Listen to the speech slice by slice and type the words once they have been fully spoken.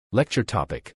Lecture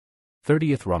topic: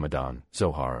 30th Ramadan,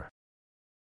 Zohar.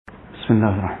 بسم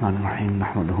الله الرحمن الرحيم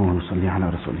نحمده ونصلي على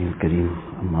رسوله الكريم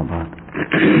أما بعد.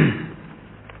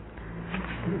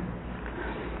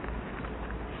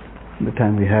 The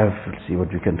time we have, let's see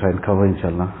what we can try and cover,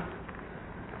 inshallah.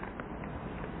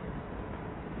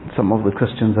 Some of the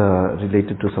questions are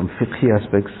related to some fiqhi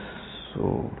aspects,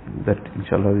 so that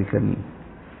inshallah we can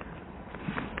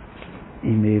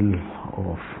email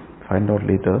or find out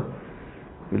later.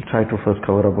 We'll try to first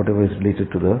cover up whatever is related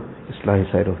to the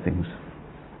Islahi side of things.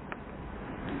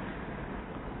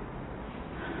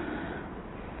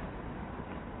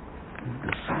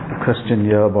 The question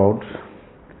here about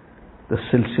the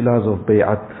silsilas of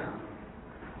bay'at.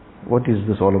 What is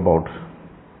this all about?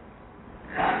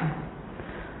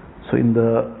 So in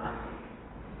the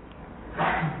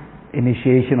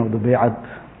initiation of the bay'at,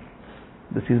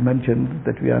 this is mentioned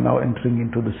that we are now entering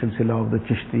into the silsila of the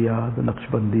Chishtiya, the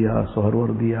Naqshbandiya,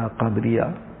 Soharwardiya,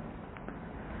 Qadriya.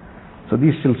 So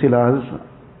these silsilas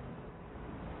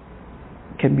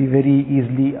can be very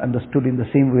easily understood in the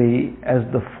same way as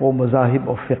the four mazahib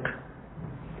of fiqh.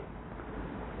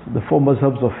 So the four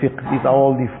mazhabs of fiqh, these are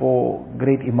all the four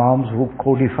great imams who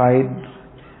codified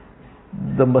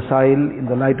the masail in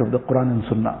the light of the Quran and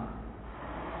Sunnah.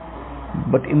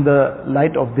 But in the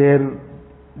light of their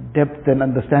depth and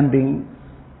understanding,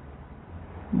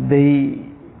 they,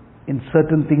 in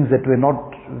certain things that were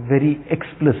not very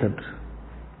explicit,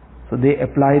 so they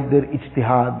applied their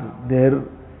ijtihad, their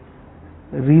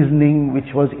reasoning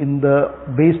which was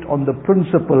based on the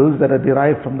principles that are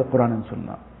derived from the Quran and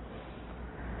Sunnah.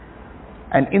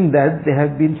 And in that there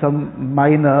have been some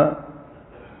minor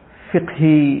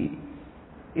fiqhi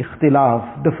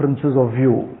ikhtilaf, differences of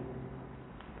view.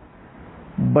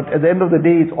 But at the end of the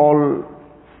day, it's all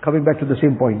coming back to the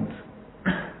same point.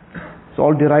 It's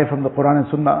all derived from the Quran and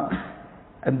Sunnah,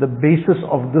 and the basis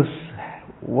of this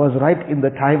was right in the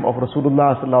time of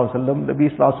Rasulullah sallallahu alaihi wasallam. Nabi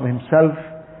sallallahu alaihi wasallam himself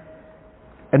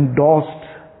endorsed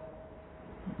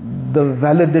the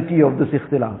validity of this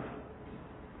ikhtilaf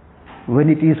when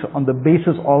it is on the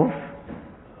basis of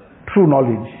true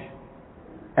knowledge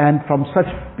and from such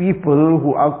people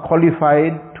who are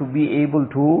qualified to be able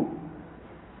to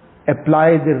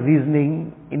apply their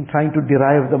reasoning in trying to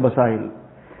derive the masail.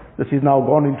 This is now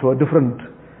gone into a different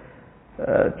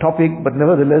topic, but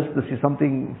nevertheless this is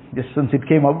something, just since it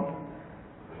came up.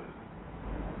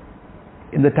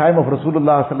 In the time of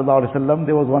Rasulullah sallallahu alaihi wasallam,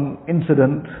 there was one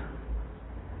incident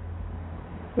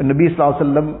when Nabi sallallahu alaihi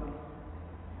wasallam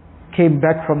came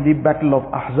back from the battle of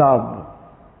Ahzab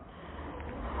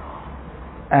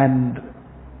and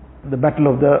the battle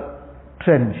of the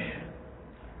trench.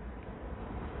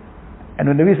 And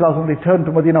when Nabi sallallahu alaihi wasallam returned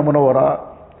to Madinah Munawwara,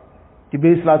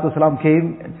 Jibreel sallallahu alaihi wasallam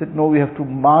came and said, no, we have to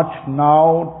march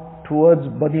now towards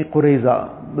Bani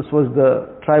Qurayza. This was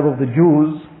the tribe of the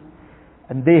Jews,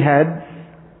 and they had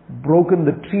broken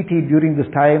the treaty during this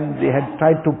time. They had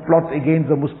tried to plot against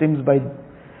the Muslims by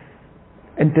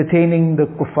entertaining the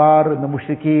kuffar and the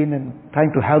mushrikeen and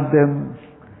trying to help them,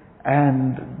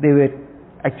 and they were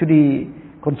actually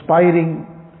conspiring.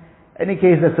 Any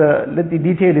case, there's a lengthy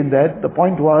detail in that. The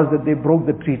point was that they broke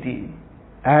the treaty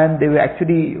and they were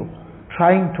actually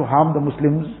trying to harm the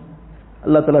Muslims.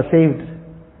 Allah Ta'ala saved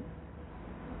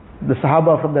the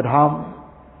Sahaba from that harm.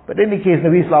 But in any case,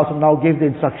 Nabi Sallallahu Alaihi Wasallam now gave the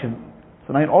instruction.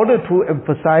 So now, in order to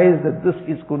emphasize that this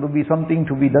is going to be something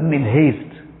to be done in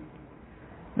haste,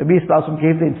 Nabi Sallallahu Alaihi Wasallam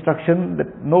gave the instruction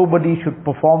that nobody should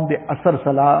perform the Asr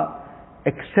Salah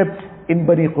except in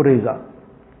Bani Qurayza.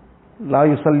 لا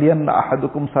يصلين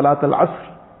أحدكم صلاة العصر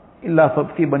إلا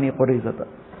في بني قريظة.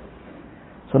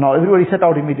 So now everybody set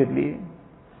out immediately.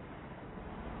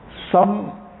 As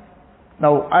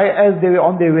they were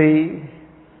on their way,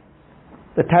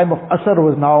 the time of Asr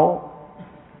was now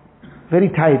very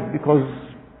tight because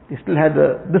they still had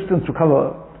a distance to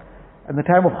cover, and the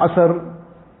time of Asr,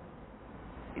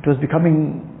 it was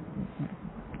becoming,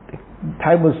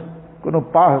 time was going to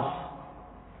pass.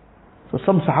 So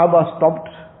some Sahaba stopped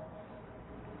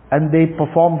and they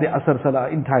performed the Asr Salah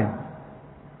in time.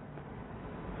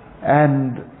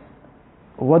 And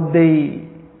what they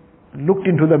looked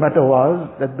into the matter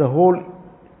was that the whole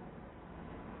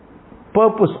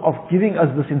purpose of giving us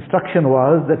this instruction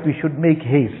was that we should make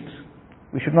haste.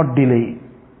 We should not delay.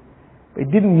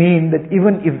 It didn't mean that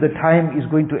even if the time is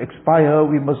going to expire,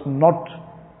 we must not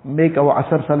make our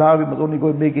Asr Salah, we must only go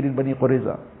and make it in Bani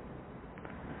Qurayza.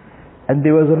 And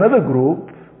there was another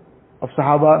group of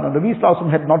Sahaba. Now Nabi Sallallahu Alaihi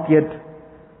Wasallam had not yet,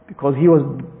 because he was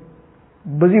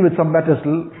busy with some matters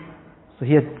still, so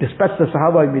he had dispatched the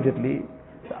Sahaba immediately.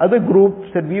 The other group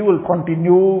said, we will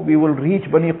continue, we will reach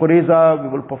Bani Qurayza, we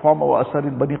will perform our Asr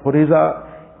in Bani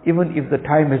Qurayza. even if the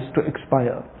time is to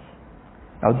expire.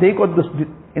 Now they got this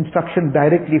instruction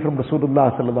directly from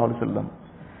Rasulullah sallallahu alaihi wasallam.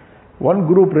 One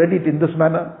group read it in this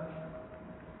manner,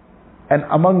 and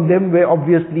among them were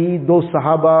obviously those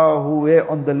Sahaba who were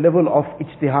on the level of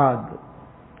ijtihad.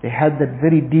 They had that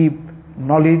very deep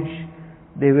knowledge.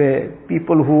 They were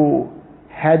people who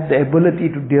had the ability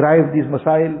to derive these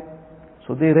masail.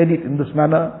 So they read it in this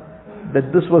manner,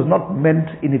 that this was not meant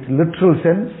in its literal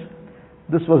sense.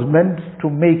 This was meant to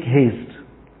make haste.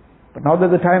 But now that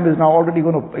the time is now already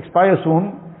going to expire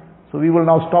soon, so we will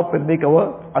now stop and make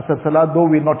our Asr Salah, though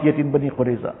we're not yet in Bani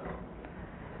Qurayza.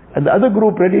 And the other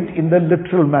group read it in the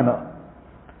literal manner.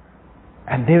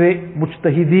 And they were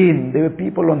mujtahideen, they were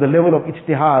people on the level of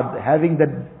ijtihad, having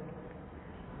that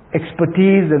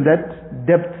expertise and that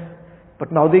depth.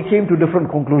 But now they came to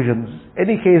different conclusions.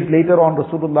 Any case, later on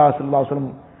Rasulullah sallallahu alaihi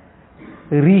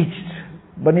wasallam reached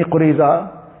Bani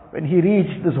Qurayza. When he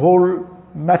reached, this whole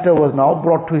matter was now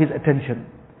brought to his attention.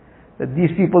 That these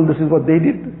people, this is what they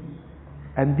did,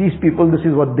 and these people, this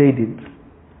is what they did.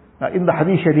 Now in the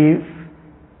Hadith Sharif,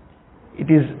 it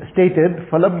is stated,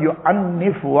 فَلَمْ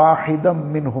يُعَنِّفْ وَاحِدًا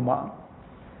مِّنْهُمَا.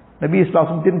 Nabi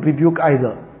Islam didn't rebuke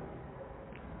either.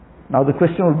 Now the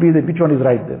question would be that which one is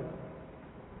right then?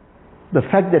 The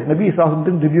fact that Nabi Islam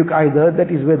didn't rebuke either,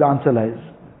 that is where the answer lies.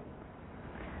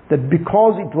 That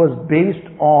because it was based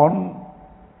on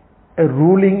a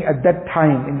ruling at that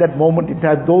time, in that moment, it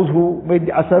had those who made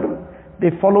the Asr,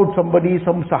 they followed somebody,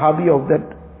 some Sahabi of that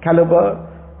caliber,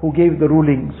 who gave the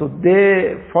ruling. So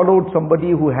they followed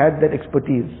somebody who had that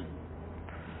expertise.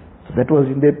 So that was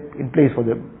in place for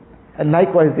them. And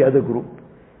likewise the other group.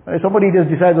 And if somebody just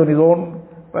decides on his own,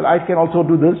 well, I can also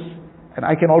do this, and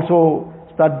I can also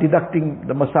start deducting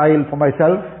the masail for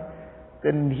myself,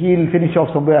 then he'll finish off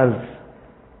somewhere else.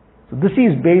 So this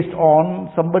is based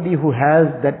on somebody who has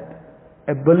that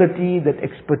ability, that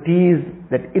expertise,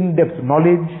 that in-depth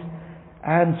knowledge,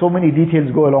 and so many details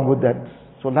go along with that.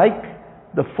 So like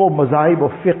the four mazahib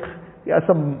of fiqh, there are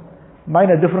some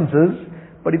minor differences,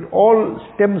 but it all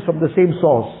stems from the same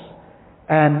source.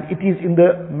 And it is in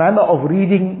the manner of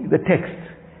reading the text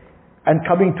and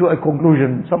coming to a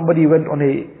conclusion. Somebody went on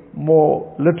a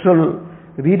more literal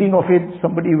reading of it,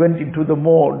 somebody went into the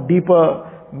more deeper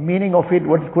meaning of it,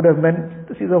 what it could have meant.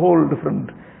 This is a whole different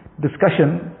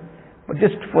discussion. But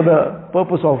just for the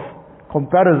purpose of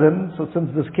comparison, so since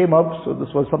this came up, so this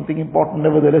was something important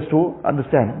nevertheless to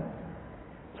understand.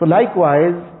 So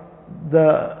likewise,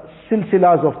 the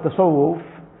silsilas of tasawwuf,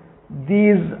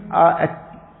 these are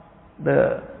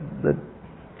the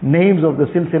names of the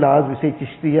silsilas. We say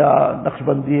Chishtiya,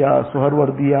 Naqshbandiya,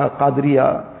 Suharwardiya,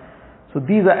 Qadriya. So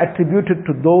these are attributed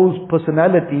to those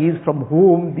personalities from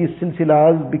whom these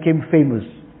silsilas became famous.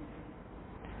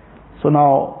 So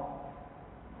now,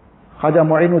 Khaja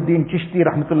Mu'inuddin Chishti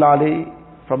rahmatullah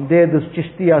alayhi, from there this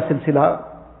Chishtiya silsila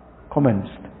commenced.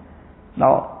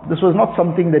 Now, this was not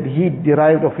something that he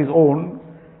derived of his own.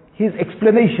 His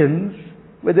explanations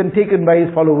were then taken by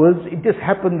his followers. It just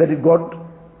happened that it got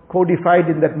codified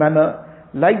in that manner,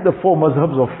 like the four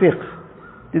mazhabs of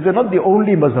fiqh. These are not the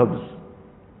only mazhabs.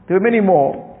 There were many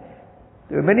more.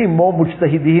 There were many more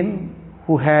mujtahideen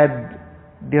who had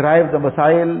derived the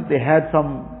masail. They had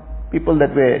some people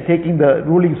that were taking the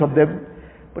rulings of them.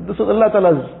 But this was Allah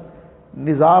Ta'ala's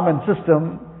nizam and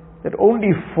system, that only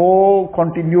four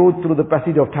continued through the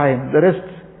passage of time. The rest,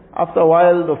 after a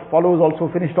while, the followers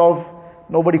also finished off.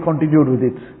 Nobody continued with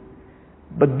it.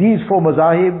 But these four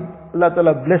mazahib, Allah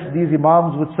Ta'ala blessed these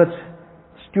imams with such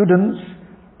students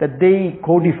that they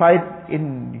codified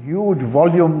in huge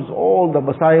volumes all the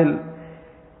masail.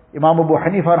 Imam Abu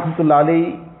Hanifa rahmatullah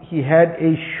alayhi, he had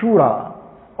a shura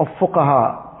of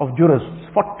fuqaha, of jurists,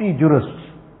 40 jurists.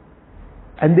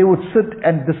 And they would sit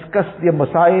and discuss their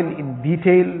masail in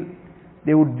detail.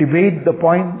 They would debate the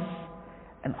points.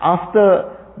 And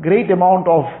after great amount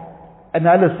of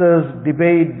analysis,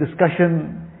 debate,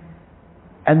 discussion,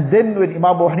 and then when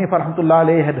Imam Abu Hanifa rahmatullah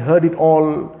alayhi had heard it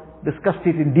all, discussed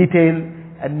it in detail,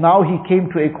 and now he came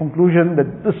to a conclusion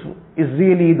that this is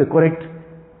really the correct,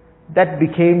 that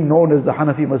became known as the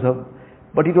Hanafi mazhab.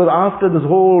 But it was after this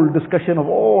whole discussion of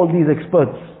all these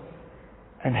experts,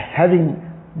 and having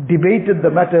debated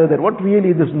the matter that what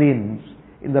really this means,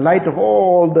 in the light of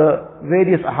all the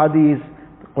various ahadith,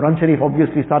 the Quran Sharif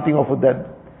obviously starting off with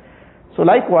that. So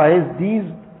likewise, these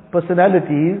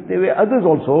personalities, there were others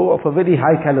also of a very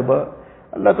high caliber.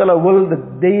 Allah Ta'ala willed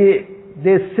that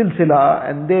their silsila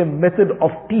and their method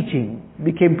of teaching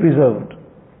became preserved.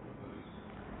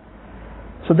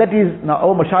 So that is, now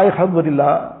our mashayikh,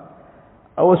 alhamdulillah,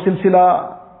 our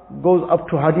silsila goes up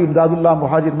to Haji Imdadullah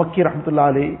Muhajir Makki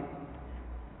rahmatullah alayhi,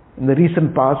 in the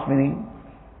recent past, meaning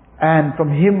And from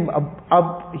him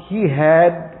up, he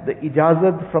had the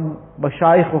ijazat from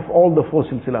mashayikh of all the 4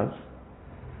 silsilas.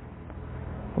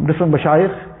 From different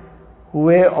mashayikh who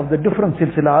were of the different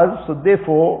silsilas. So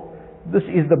therefore, this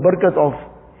is the barakat of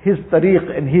his tariq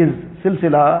and his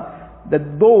silsila,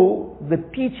 that though the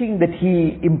teaching that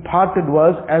he imparted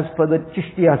was as per the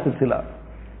Chishtiya silsila.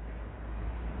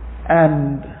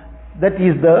 And that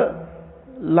is the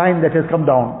line that has come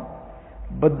down.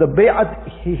 But the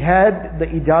bay'at, he had the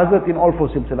ijazat in all 4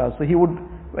 silsilas. So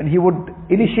when he would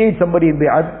initiate somebody in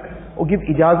bay'at, or give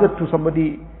ijazat to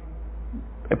somebody,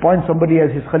 appoint somebody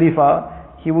as his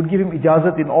khalifa, he would give him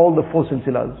ijazat in all the 4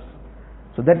 silsilas.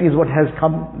 So that is what has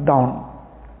come down.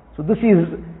 So this is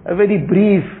a very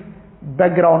brief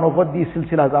background of what these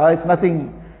silsilas are. It's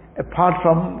nothing apart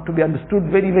from, to be understood,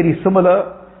 very, very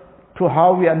similar to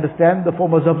how we understand the 4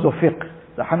 mazhabs of fiqh.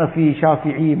 The Hanafi,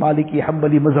 Shafi'i, Maliki,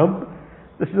 Hanbali mazhab.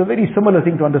 This is a very similar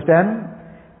thing to understand,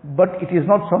 but it is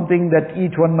not something that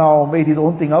each one now made his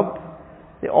own thing up.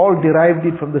 They all derived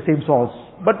it from the same source.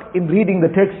 But in reading the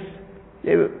text,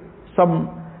 there were some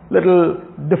little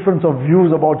difference of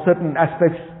views about certain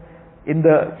aspects. In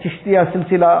the Chishtiya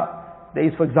silsila, there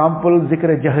is, for example,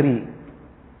 zikr jahri,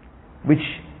 which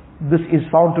this is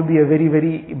found to be a very,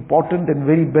 very important and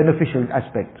very beneficial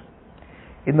aspect.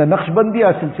 In the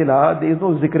Naqshbandiya silsila, there is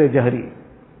no zikr jahri.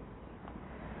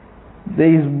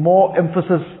 There is more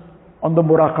emphasis on the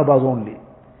muraqabas only.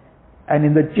 And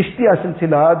in the Chishtiya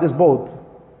silsila, there's both.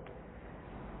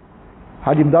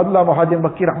 Haji Imdadullah Muhajir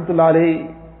Makki Rahmatullah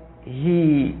alayhi,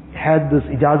 he had this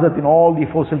ijazat in all the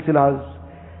 4 silsilas.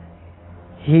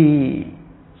 He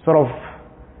sort of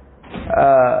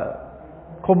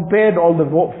compared all the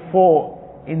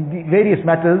 4 in the various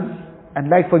matters. And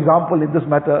like, for example, in this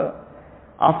matter,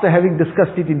 after having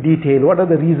discussed it in detail, what are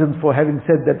the reasons for having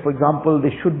said that, for example,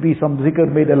 there should be some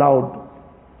zikr made aloud?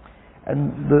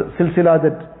 And the silsila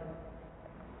that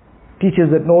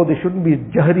teaches that no, there shouldn't be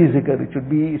jahri zikr, it should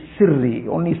be sirri,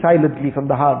 only silently from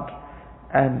the heart.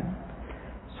 And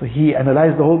so he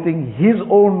analyzed the whole thing. His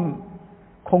own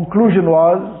conclusion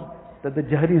was that the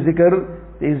jahri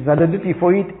zikr, there is validity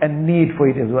for it and need for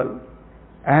it as well.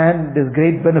 And there's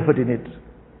great benefit in it.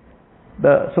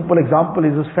 The simple example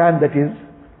is this fan that is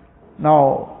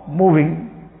now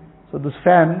moving. So this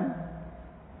fan,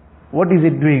 what is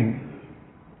it doing?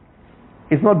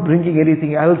 It's not bringing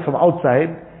anything else from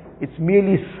outside. It's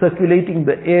merely circulating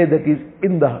the air that is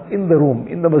in the room,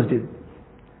 in the masjid.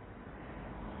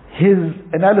 His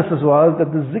analysis was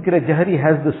that the zikr jahri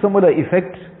has the similar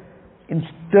effect in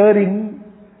stirring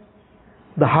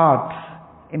the heart,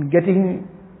 in getting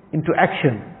into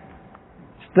action,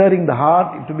 stirring the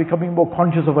heart into becoming more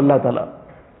conscious of Allah Ta'ala.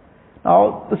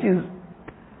 Now, this is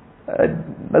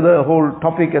another whole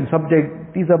topic and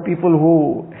subject. These are people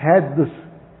who had this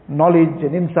knowledge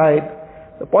and insight.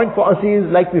 The point for us is,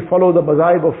 like we follow the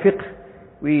mazahib of fiqh,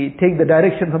 we take the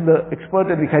direction from the expert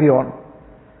and we carry on.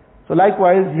 So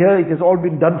likewise, here it has all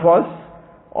been done for us.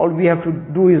 All we have to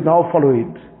do is now follow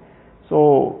it.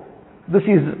 So, this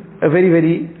is a very,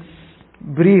 very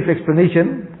brief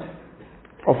explanation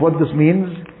of what this means.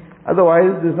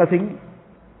 Otherwise, there's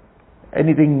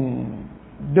anything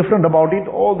different about it.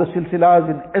 All the silsilas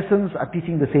in essence are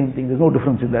teaching the same thing. There's no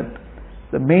difference in that.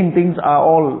 The main things are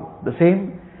all the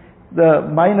same. The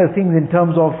minor things in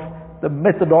terms of the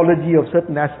methodology of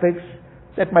certain aspects,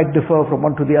 that might differ from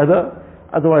one to the other.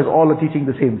 Otherwise, all are teaching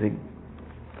the same thing.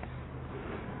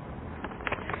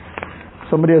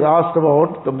 Somebody has asked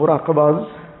about the muraqabas,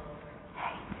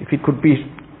 if it could be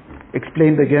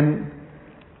explained again.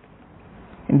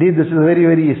 Indeed, this is a very,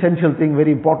 very essential thing,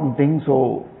 very important thing.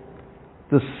 So,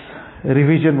 this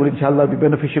revision will inshallah be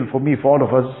beneficial for me, for all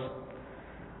of us.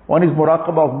 One is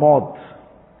muraqabah of maut.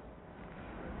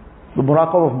 The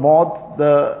muraqabah of maut,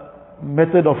 the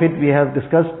method of it we have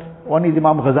discussed. One is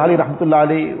Imam Ghazali Rahmatullah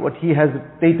alayhi, what he has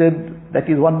stated, that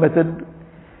is one method.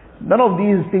 None of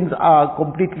these things are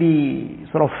completely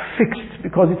sort of fixed,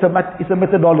 because it's a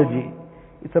methodology.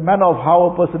 It's a manner of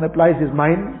how a person applies his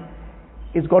mind.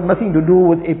 It's got nothing to do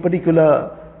with a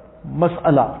particular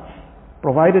mas'ala.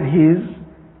 Provided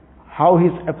how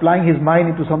he's applying his mind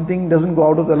into something doesn't go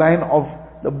out of the line of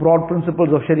the broad principles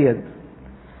of Shariah.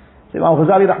 So Imam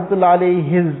Ghazali Rahmatullah alayhi,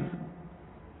 his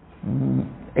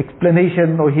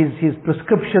explanation or his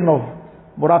prescription of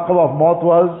muraqabah of maut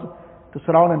was to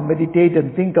surround and meditate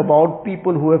and think about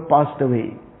people who have passed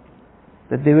away.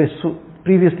 That they were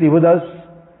previously with us,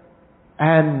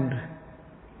 and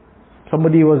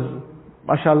somebody was,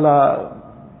 mashallah,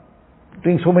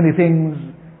 doing so many things.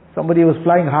 Somebody was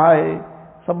flying high.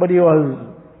 Somebody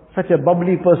was such a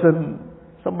bubbly person.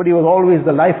 Somebody was always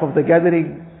the life of the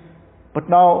gathering. But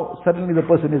now suddenly the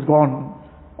person is gone.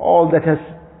 All that has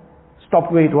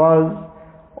stopped where it was.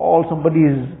 All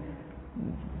somebody's,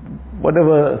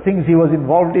 whatever things he was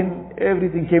involved in,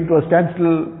 everything came to a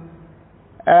standstill.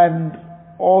 And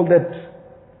all that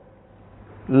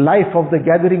life of the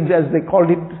gatherings, as they called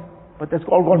it, but that's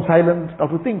all gone silent. Now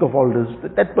to think of all this,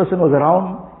 that person was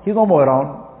around, he's no more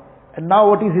around. And now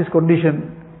what is his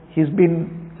condition? He's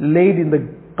been laid in the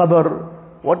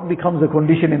qabr. What becomes the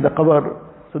condition in the qabr?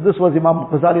 So this was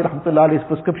Imam Ghazali rahmatullah alayhi's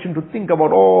prescription, to think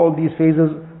about all these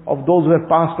phases of those who have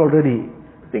passed already.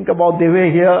 Think about they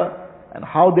were here and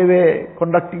how they were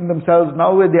conducting themselves,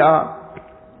 now where they are.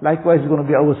 Likewise is going to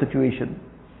be our situation.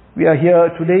 We are here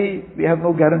today, we have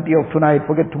no guarantee of tonight,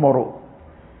 forget tomorrow.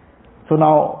 So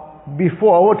now,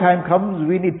 before our time comes,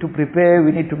 we need to prepare,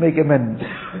 we need to make amends.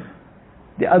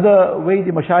 The other way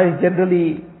the mashayikh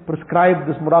generally prescribe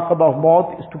this muraqabah of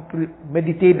maut is to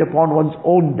meditate upon one's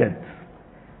own death.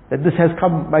 That this has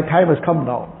come, my time has come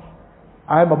now.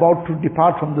 I am about to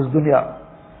depart from this dunya.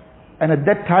 And at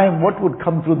that time, what would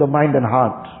come through the mind and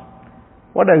heart?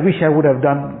 What I wish I would have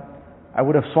done. I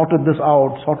would have sorted this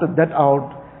out, sorted that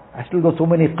out. I still got so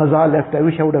many qaza left. I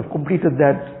wish I would have completed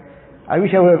that. I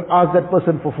wish I would have asked that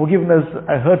person for forgiveness.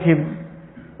 I hurt him.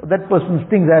 That person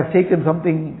thinks I have taken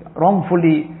something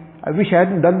wrongfully. I wish I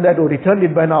hadn't done that or returned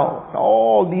it by now.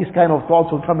 All these kind of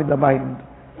thoughts will come in the mind.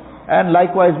 And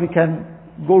likewise we can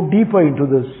go deeper into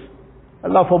this.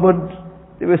 Allah forbid,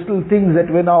 there were still things that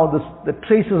were now, the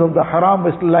traces of the haram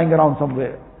were still lying around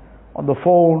somewhere. On the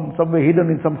phone, somewhere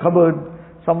hidden in some cupboard,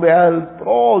 somewhere else. But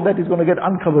all that is going to get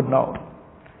uncovered now.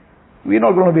 We're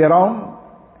not going to be around.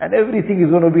 And everything is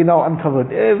going to be now uncovered.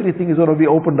 Everything is going to be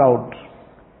opened out.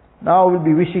 Now we'll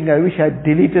be wishing, I wish I had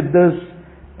deleted this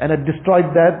and had destroyed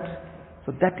that.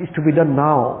 So that is to be done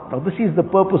now. Now this is the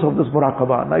purpose of this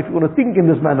muraqabah. Now if you're going to think in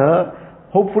this manner,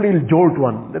 hopefully it'll jolt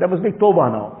one. That I must make tawbah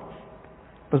now.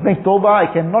 I must make tawbah.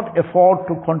 I cannot afford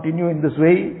to continue in this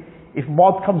way. If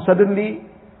maut comes suddenly,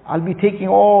 I'll be taking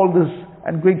all this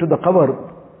and going to the qabr.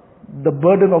 The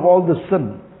burden of all this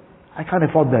sin. I can't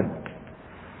afford that.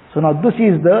 So now this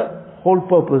is the whole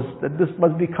purpose, that this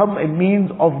must become a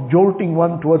means of jolting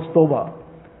one towards tawbah.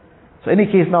 So any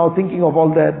case now, thinking of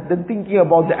all that, then thinking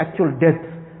about the actual death.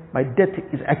 My death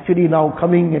is actually now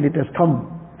coming and it has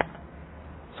come.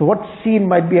 So what scene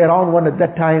might be around one at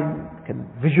that time? Can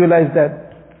visualize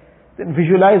that. Then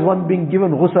visualize one being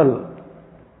given ghusl.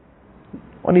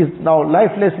 One is now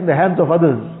lifeless in the hands of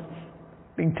others,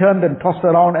 being turned and tossed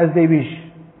around as they wish.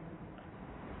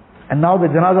 And now the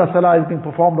janazah salah is being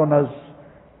performed on us.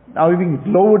 Now we're being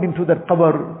lowered into that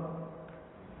qabr.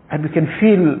 And we can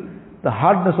feel the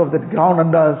hardness of that ground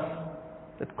under us.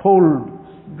 That cold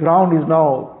ground is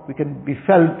now, we can be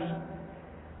felt.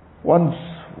 Once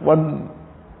one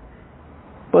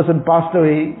person passed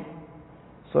away,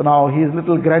 so now his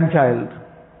little grandchild.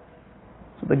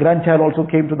 So the grandchild also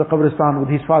came to the qabristan with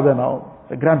his father now.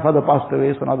 The grandfather passed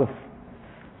away, so now the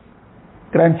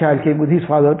grandchild came with his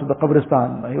father to the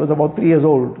qabristan. He was about 3 years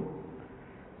old.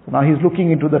 So now he's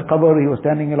looking into the qabr. He was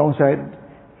standing alongside.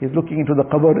 He's looking into the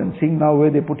qabr and seeing now where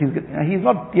they put his... He's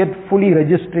not yet fully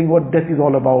registering what death is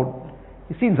all about.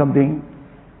 He's seen something,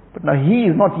 but now he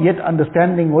is not yet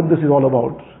understanding what this is all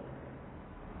about.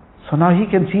 So now he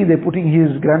can see they're putting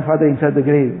his grandfather inside the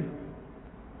grave.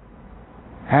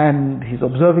 And he's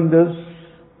observing this.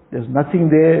 There's nothing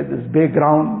there. There's bare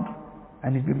ground.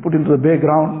 And he's been put into the bare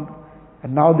ground.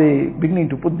 And now they're beginning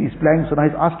to put these planks. So now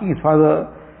he's asking his father,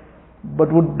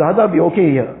 but would Dada be okay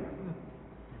here?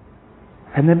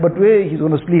 And then, but where he's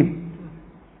going to sleep?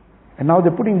 And now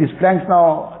they're putting these planks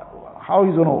now, how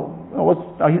he's going to,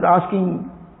 now he's asking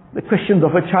the questions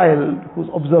of a child who's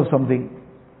observed something.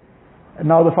 And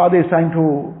now the father is trying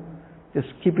to just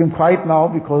keep him quiet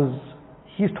now, because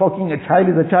he's talking, a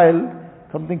child is a child,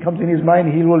 something comes in his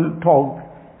mind, he will talk.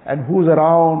 And who's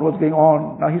around, what's going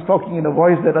on. Now he's talking in a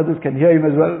voice that others can hear him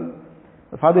as well.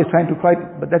 The father is trying to quiet,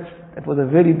 but that was a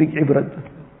very big ibrat.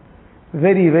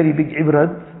 Very, very big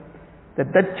ibrat.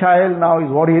 That child now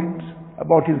is worried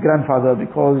about his grandfather,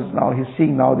 because now he's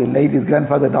seeing now they laid his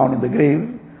grandfather down in the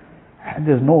grave. And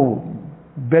there's no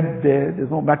bed there,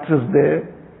 there's no mattress there.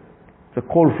 It's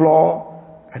a cold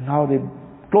floor. And now they're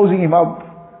closing him up.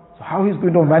 So how he's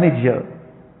going to manage here?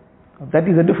 That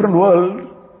is a different world.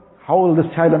 How will this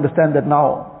child understand that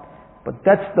now? But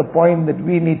that's the point that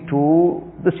we need to,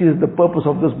 this is the purpose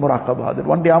of this muraqabah, that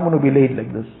one day I'm going to be laid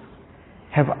like this.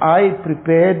 Have I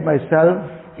prepared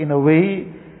myself in a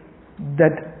way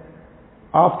that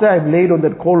after I'm laid on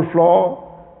that cold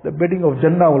floor, the bedding of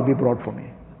Jannah will be brought for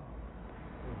me?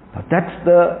 Now that's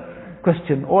the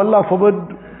question. Oh Allah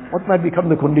forbid, what might become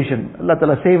the condition? Allah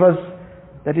Ta'ala save us.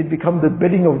 that it becomes the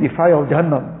bedding of the fire of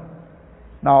Jahannam.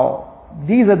 Now,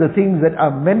 these are the things that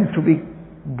are meant to be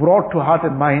brought to heart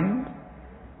and mind,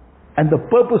 and the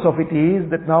purpose of it is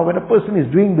that now when a person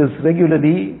is doing this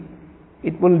regularly,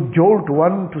 it will jolt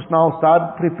one to now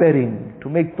start preparing to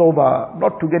make tawbah,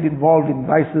 not to get involved in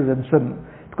vices and sin,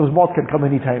 because maut can come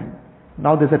anytime.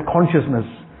 Now there's that consciousness.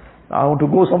 Now I want to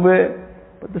go somewhere,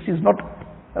 but this is not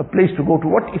a place to go to.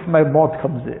 What if my maut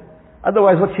comes there?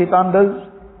 Otherwise what shaitan does,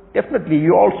 definitely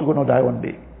you're also going to die one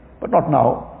day, but not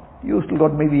now. You still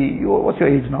got maybe, what's your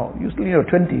age now? You still in your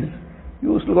 20s.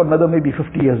 You still got another maybe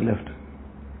 50 years left.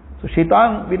 So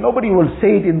shaitan, nobody will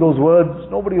say it in those words,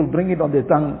 nobody will bring it on their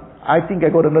tongue. I think I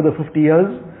got another 50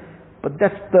 years, but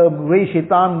that's the way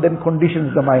shaitan then conditions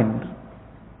the mind.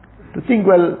 To think,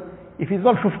 well, if he's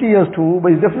not 50 years too, but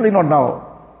he's definitely not now.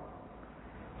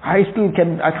 I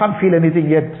can't feel anything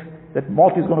yet, that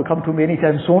maut is going to come to me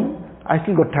anytime soon. I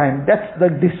still got time. That's the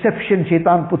deception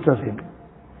shaitan puts us in.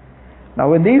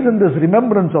 Now when there isn't this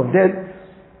remembrance of death,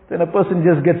 then a person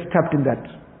just gets trapped in that.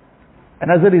 And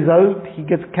as a result, he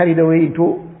gets carried away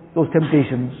into those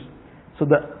temptations. So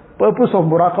the purpose of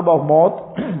muraqabah of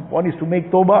maut, one is to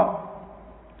make tawbah.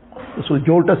 This will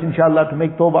jolt us inshallah to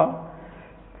make tawbah.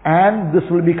 And this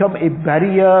will become a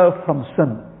barrier from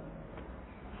sin.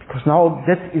 Because now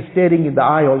death is staring in the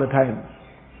eye all the time.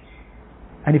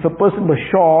 And if a person was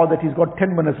sure that he's got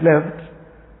 10 minutes left,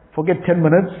 forget 10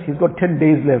 minutes, he's got 10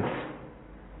 days left.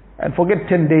 And forget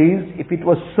 10 days, if it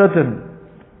was certain.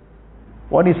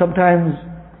 One is sometimes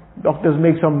doctors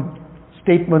make some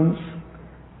statements,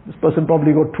 this person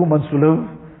probably got 2 months to live.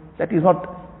 That is not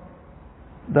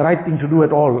the right thing to do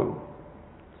at all.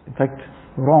 In fact,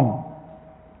 wrong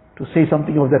to say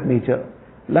something of that nature.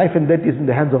 Life and death is in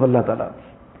the hands of Allah Ta'ala.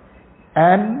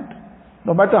 And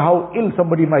no matter how ill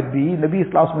somebody might be, Nabi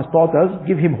Islam has taught us,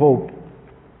 give him hope.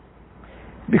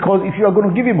 Because if you are going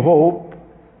to give him hope,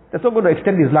 that's not going to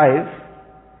extend his life,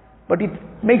 but it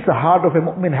makes the heart of a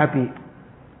mu'min happy.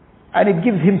 And it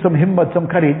gives him some himmat, some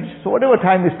courage. So whatever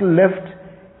time is still left,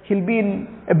 he'll be in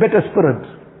a better spirit.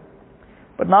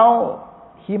 But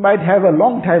now, he might have a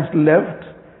long time still left,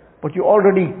 but you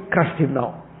already crushed him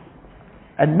now.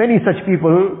 And many such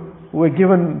people who were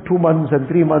given 2 months and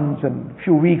 3 months and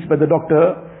few weeks by the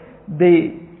doctor,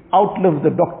 they outlived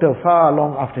the doctor far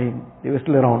long after him. They were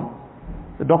still around.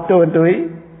 The doctor went away,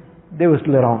 they were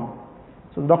still around.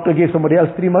 So the doctor gave somebody else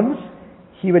 3 months,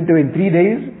 he went away in 3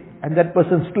 days, and that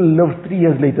person still lived 3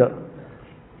 years later.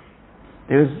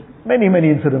 There is many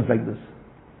incidents like this.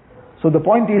 So the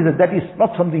point is that is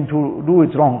not something to do,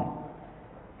 it's wrong.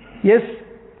 Yes,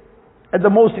 at the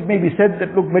most it may be said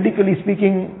that, look, medically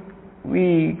speaking,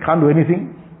 we can't do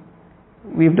anything.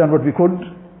 We've done what we could.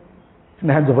 It's in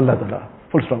the hands of Allah Ta'ala.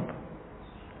 Full stop.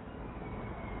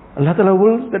 Allah Ta'ala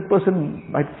wills that person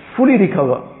might fully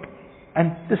recover.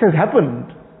 And this has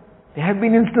happened. There have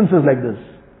been instances like this.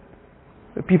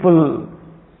 The people,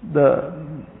 the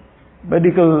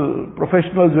medical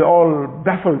professionals were all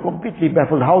baffled, completely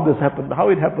baffled how this happened, how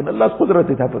it happened. Allah's qudrat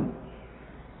it happened.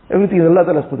 Everything is Allah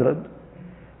Ta'ala's qudrat.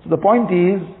 So the point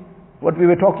is, what we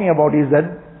were talking about is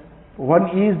that,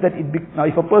 one is that now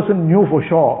if a person knew for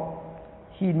sure,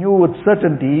 he knew with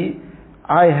certainty,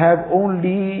 I have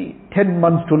only 10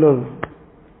 months to live.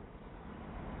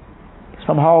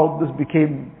 Somehow this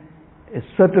became a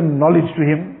certain knowledge to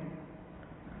him.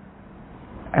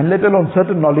 And let alone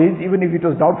certain knowledge, even if it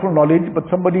was doubtful knowledge, but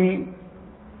somebody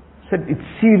said, it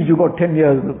seems you got 10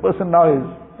 years. The person now is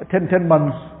 10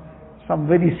 months, some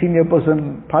very senior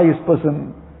person, pious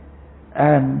person,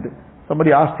 and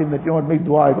somebody asked him that, make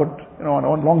dua, I got, a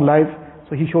long life,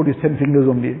 so he showed his 10 fingers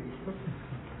only.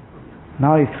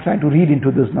 Now he's trying to read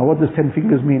into this, now what does 10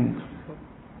 fingers mean?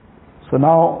 So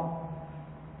now,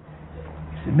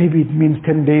 maybe it means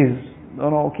 10 days.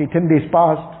 Okay, 10 days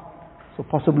passed, so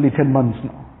possibly 10 months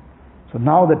now. So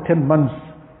now that 10 months,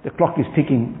 the clock is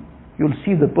ticking, you'll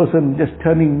see the person just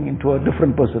turning into a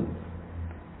different person.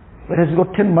 Whereas he's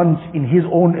got 10 months in his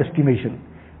own estimation.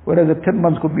 Whereas the 10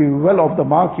 months could be well off the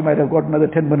mark, he might have got another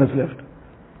 10 minutes left.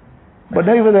 But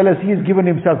nevertheless, he has given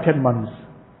himself 10 months.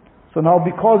 So now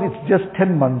because it's just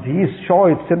 10 months, he is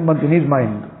sure it's 10 months in his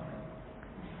mind.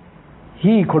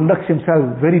 He conducts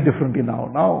himself very differently now.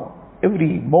 Now,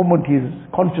 every moment he is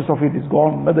conscious of it is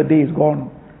gone, another day is gone.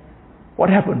 What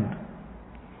happened?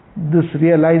 This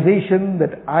realization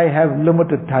that I have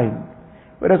limited time.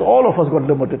 Whereas all of us got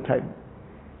limited time.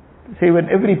 Say when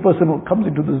every person who comes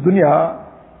into this dunya,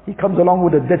 he comes along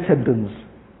with a death sentence.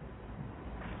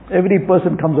 Every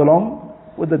person comes along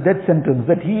with a death sentence,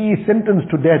 that he is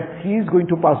sentenced to death. He is going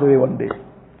to pass away one day.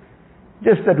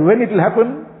 Just that when it will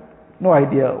happen, no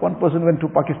idea. One person went to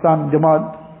Pakistan,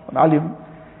 Jamaat, an alim,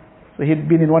 So he'd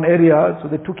been in one area, so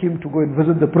they took him to go and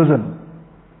visit the prison.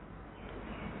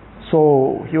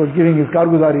 So he was giving his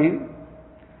karguzari.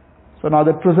 So now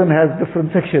the prison has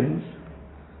different sections.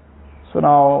 So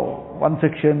now one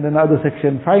section, then another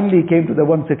section. Finally he came to the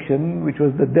one section which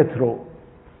was the death row.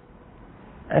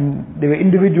 And there were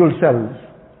individual cells.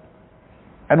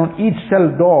 And on each cell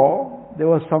door there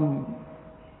was some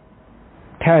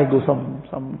tag or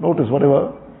some notice,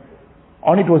 whatever.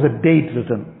 On it was a date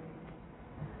written.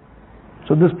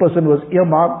 So this person was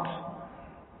earmarked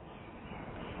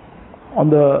on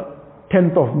the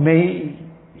 10th of May,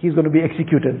 he's going to be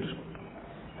executed.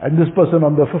 And this person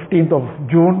on the 15th of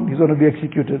June, he's going to be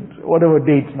executed. Whatever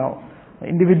dates now.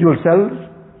 Individual cells,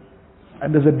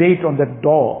 and there's a date on that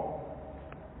door.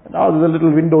 And now there's a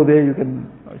little window there, you can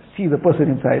see the person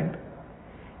inside.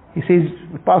 He says,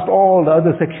 we passed all the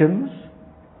other sections.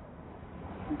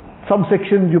 Some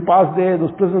sections you pass there,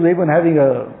 those prisoners were even having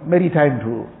a merry time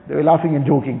too. They were laughing and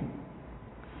joking.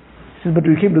 He says, but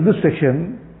we came to this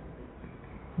section,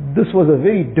 this was a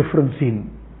very different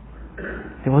scene.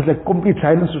 There was like complete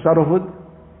silence to start off with.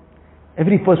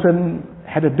 Every person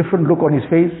had a different look on his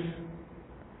face.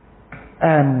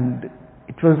 And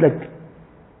it was like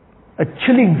a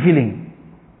chilling feeling.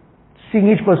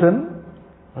 Seeing each person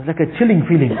was like a chilling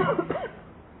feeling.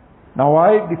 Now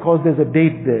why? Because there's a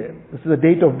date there. This is a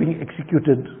date of being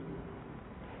executed.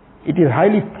 It is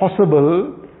highly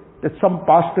possible that some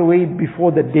passed away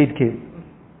before that date came.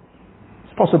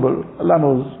 It's possible. Allah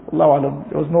knows. Allahu Alam.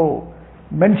 There was no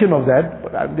mention of that,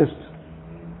 but I'm just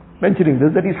mentioning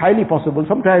this, that is highly possible.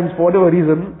 Sometimes, for whatever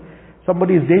reason,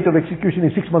 somebody's date of execution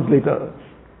is 6 months later.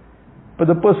 But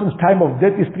the person's time of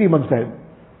death is 3 months' time.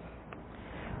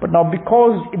 But now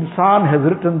because insan has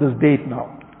written this date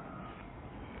now,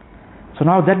 so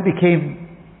now that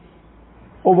became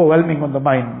overwhelming on the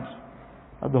mind.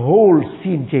 The whole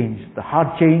scene changed. The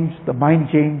heart changed, the mind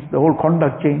changed, the whole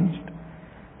conduct changed.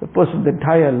 The person's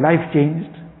entire life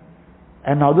changed.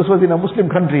 And now this was in a Muslim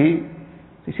country.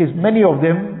 He says many of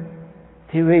them,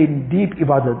 they were in deep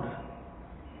ibadat.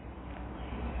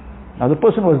 Now the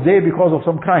person was there because of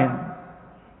some crime.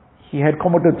 He had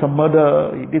committed some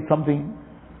murder, he did something.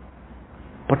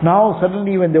 But now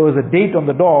suddenly when there was a date on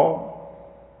the door,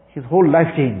 his whole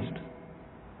life changed.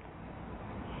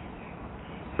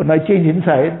 But now it changed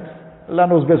inside. Allah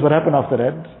knows best what happened after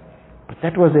that. But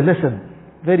that was a lesson.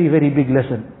 Very, very big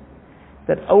lesson.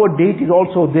 That our date is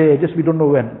also there, just we don't know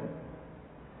when.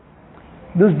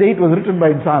 This date was written by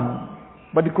insan,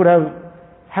 but it could have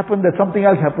happened that something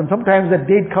else happened. Sometimes that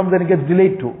date comes and it gets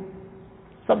delayed too.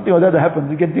 Something or the other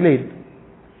happens, it gets delayed.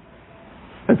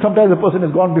 And sometimes the person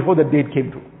is gone before that date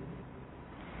came to.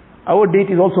 Our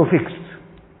date is also fixed.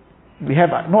 We have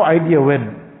no idea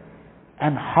when.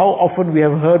 And how often we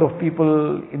have heard of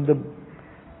people in the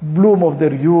bloom of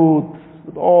their youth,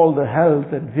 with all the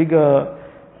health and vigor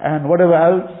and whatever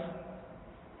else,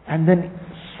 and then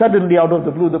suddenly out of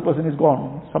the blue the person is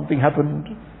gone. Something happened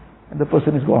and the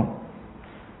person is gone.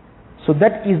 So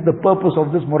that is the purpose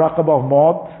of this muraqabah of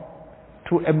maut,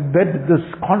 to embed this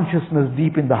consciousness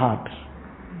deep in the heart.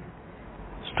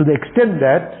 To the extent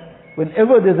that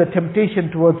whenever there's a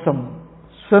temptation towards some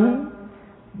sin,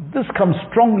 this comes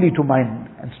strongly to mind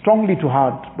and strongly to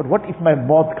heart. But what if my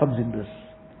maut comes in this?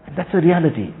 And that's a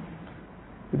reality.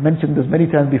 We mentioned this many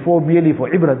times before, merely for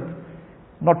ibrat,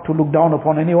 not to look down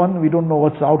upon anyone. We don't know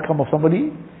what's the outcome of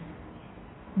somebody.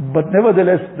 But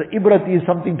nevertheless, the ibrat is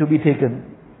something to be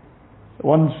taken.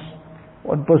 Once,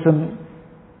 one person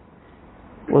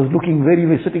was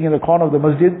sitting in the corner of the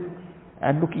masjid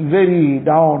and looking very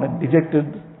down and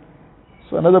dejected.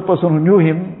 So another person who knew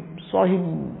him saw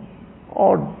him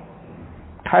odd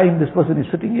time. This person is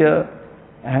sitting here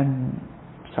and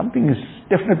something is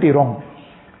definitely wrong.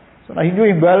 So now he knew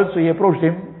him well, so he approached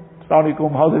him. Assalamu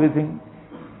alaikum, how's everything?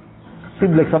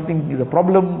 Seems like something is a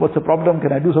problem. What's the problem?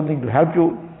 Can I do something to help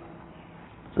you?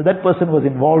 So that person was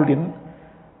involved in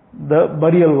the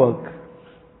burial work.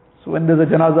 So when there's a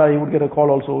janazah, he would get a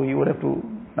call also. He would have to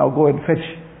now go and fetch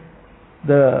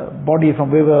the body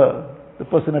from wherever the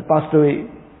person had passed away.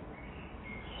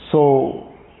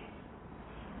 So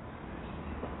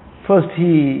first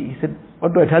he said,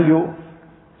 what do I tell you?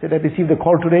 He said, I received a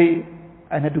call today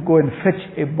and had to go and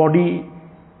fetch a body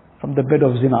from the bed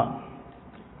of zina,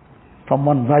 from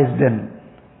one vice den,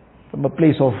 from a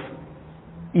place of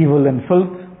evil and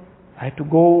filth. I had to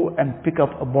go and pick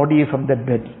up a body from that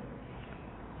bed.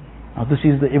 Now this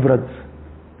is the ibrat.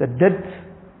 The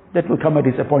death will come at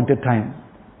its appointed time.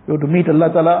 We have to meet Allah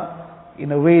Ta'ala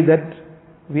in a way that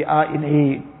we are in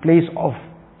a place of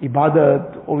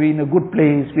ibadat, or we're in a good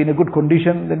place, we're in a good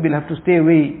condition. Then we'll have to stay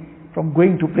away from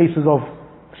going to places of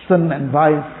sin and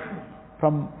vice.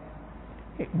 from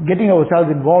getting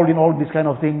ourselves involved in all these kind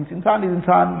of things. Insan is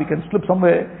insan, we can slip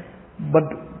somewhere, but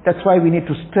that's why we need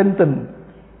to strengthen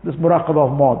this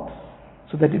muraqabah of maut,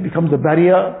 so that it becomes a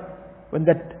barrier when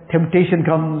that temptation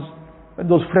comes, when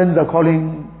those friends are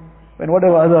calling, when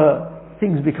whatever other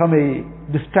things become a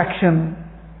distraction.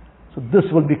 So this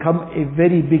will become a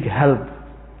very big help.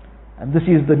 And this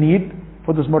is the need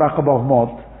for this muraqabah of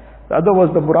maut. The other was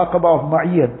the muraqabah of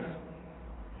ma'iyyat.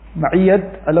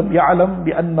 Ma'iyyat, alam ya'lam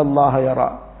bi anna Allah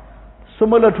yara.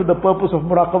 Similar to the purpose of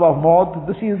muraqabah of maut,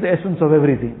 this is the essence of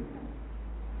everything.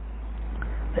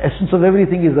 The essence of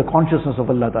everything is the consciousness of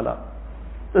Allah Ta'ala.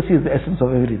 This is the essence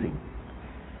of everything.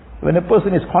 When a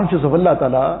person is conscious of Allah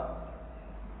Ta'ala,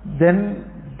 then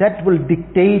that will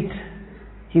dictate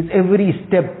his every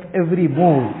step, every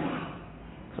move.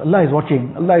 So Allah is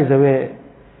watching, Allah is aware.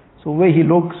 So where he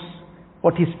looks,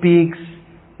 what he speaks,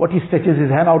 what he stretches his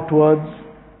hand out towards,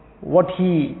 where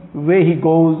he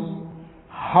goes,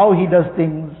 how he does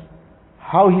things,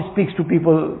 how he speaks to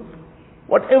people,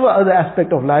 whatever other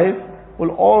aspect of life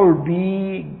will all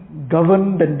be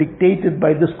governed and dictated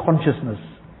by this consciousness.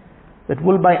 That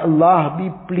will by Allah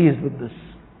be pleased with this.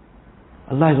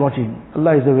 Allah is watching,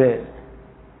 Allah is aware.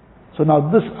 So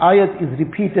now this ayat is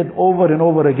repeated over and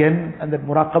over again, and that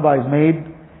muraqabah is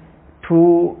made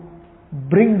to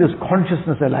bring this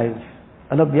consciousness alive.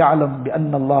 Alam ya'lam bi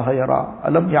anna Allah yara.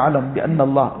 Alam ya'lam bi anna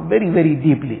Allah. Very, very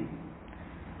deeply.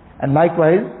 And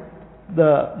likewise,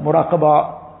 the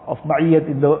muraqabah of ma'iyyat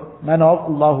in the manner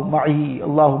of Allahu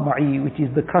ma'i, which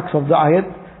is the crux of the ayat.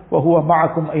 وَهُوَ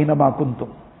مَعَكُمْ أَيْنَمَا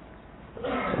كُنْتُمْ.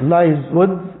 Allah is with,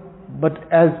 but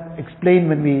as explained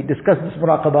when we discuss this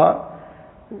muraqabah,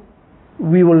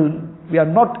 we are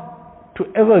not to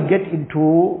ever get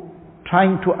into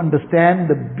trying to understand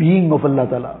the being of Allah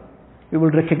Ta'ala. We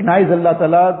will recognize Allah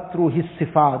Ta'ala through His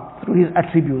sifat, through His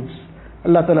attributes,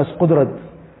 Allah Ta'ala's qudrat.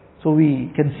 So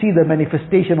we can see the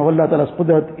manifestation of Allah Ta'ala's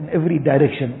qudrat in every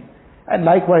direction. And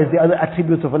likewise the other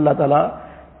attributes of Allah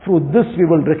Ta'ala. Through this we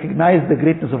will recognize the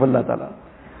greatness of Allah Ta'ala.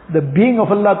 The being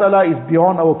of Allah Ta'ala is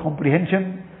beyond our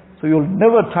comprehension. So you'll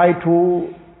never try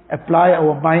to apply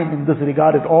our mind in this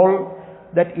regard at all.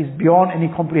 That is beyond any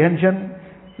comprehension.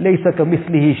 لَيْسَ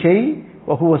كَمِثْلِهِ شَيْءٍ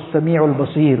وَهُوَ السَّمِيعُ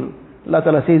الْبَصِيرُ. Allah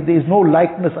Ta'ala says there is no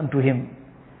likeness unto Him.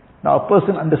 Now a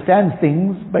person understands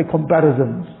things by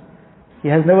comparisons. He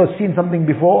has never seen something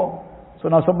before, so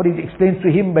now somebody explains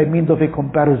to him by means of a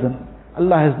comparison.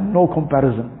 Allah has no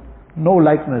comparison, no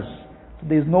likeness. So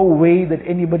there is no way that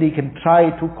anybody can try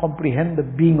to comprehend the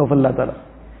being of Allah Ta'ala.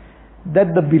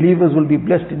 That the believers will be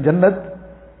blessed in Jannat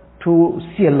to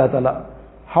see Allah Ta'ala.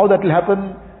 How that will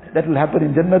happen? That will happen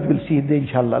in Jannat. We'll see it there,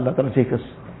 inshallah. Allah Ta'ala take us.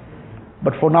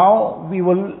 But for now, we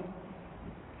will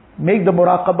make the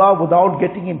muraqabah without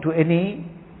getting into any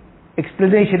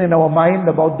explanation in our mind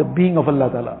about the being of Allah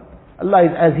Ta'ala. Allah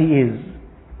is as He is,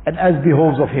 and as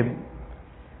behoves of Him.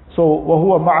 So,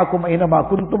 وَهُوَ مَعَكُمْ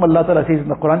أَيْنَمَا كُنْتُمْ, Allah Ta'ala says in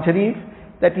the Quran Sharif,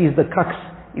 that is the crux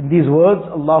in these words,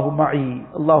 Allahu ma'i,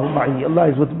 Allahu ma'i,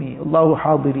 Allah is with me, Allahu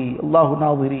hadiri, Allahu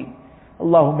nadiri,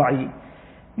 Allahu ma'i.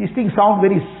 These things sound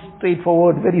very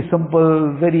straightforward, very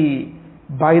simple, very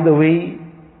by the way,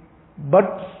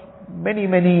 but many,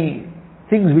 many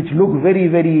things which look very,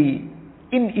 very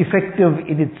ineffective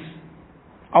in its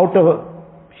outer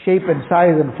shape and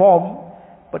size and form,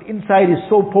 but inside is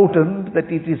so potent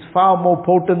that it is far more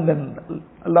potent than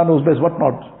Allah knows best what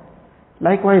not.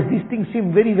 Likewise, these things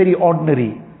seem very, very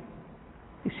ordinary.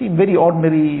 They seem very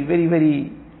ordinary, very,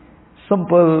 very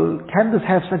simple. Can this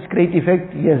have such great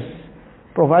effect? Yes.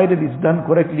 Provided it's done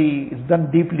correctly, it's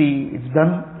done deeply, it's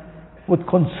done with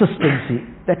consistency.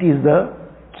 That is the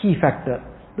key factor,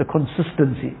 the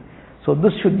consistency. So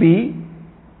this should be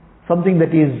something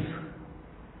that is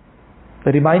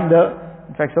the reminder.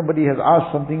 In fact, somebody has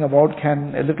asked something about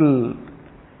can a little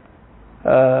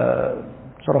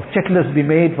sort of checklist be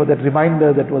made for that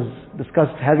reminder that was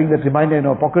discussed, having that reminder in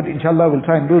our pocket. Inshallah, we'll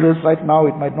try and do this. Right now,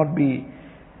 it might not be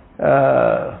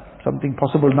something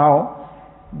possible now,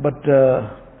 but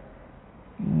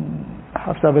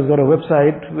Hafsab has got a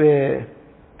website where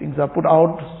things are put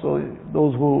out, so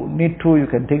those who need to, you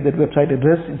can take that website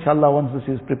address. Inshallah, once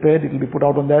this is prepared, it will be put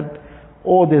out on that.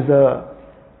 Or there's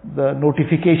the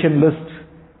notification list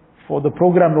for the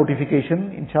program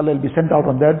notification. Inshallah, it will be sent out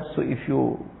on that. So if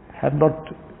you have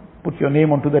not put your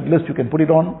name onto that list, you can put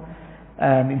it on.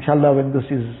 And inshallah, when this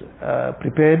is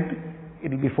prepared,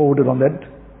 it will be forwarded on that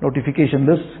notification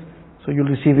list. So you'll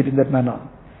receive it in that manner.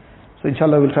 So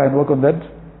inshallah, we'll try and work on that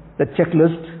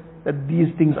checklist, that these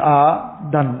things are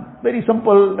done. Very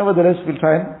simple, nevertheless, we'll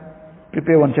try and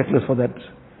prepare one checklist for that.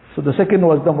 So the second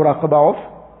was the muraqabah of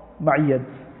ma'iyyat.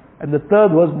 And the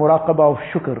third was muraqabah of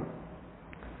shukr.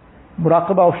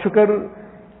 muraqabah of shukr,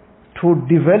 to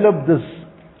develop this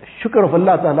shukr of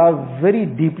Allah Ta'ala very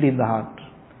deeply in the heart.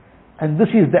 And this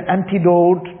is the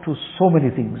antidote to so many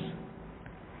things.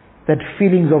 That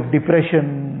feelings of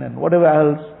depression and whatever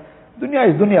else.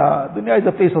 Dunya is dunya. Dunya is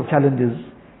a place of challenges.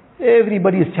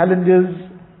 Everybody's challenges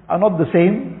are not the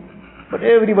same, but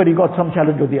everybody got some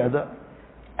challenge or the other.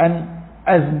 And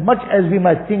as much as we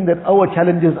might think that our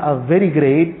challenges are very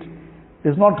great,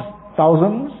 there's not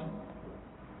thousands,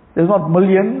 there's not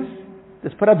millions,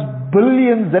 there's perhaps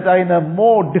billions that are in a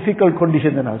more difficult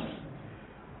condition than us.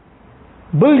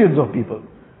 Billions of people.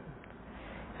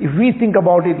 If we think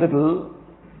about it little,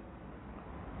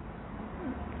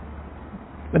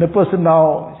 when a person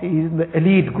now, see, he's in the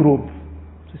elite group,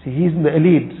 so see, he's in the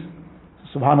elite,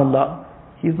 so subhanallah,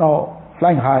 he's now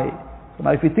flying high. So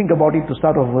now if you think about it to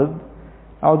start off with,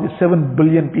 now there's 7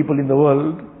 billion people in the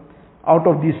world. Out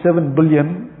of these 7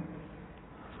 billion,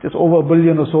 just over a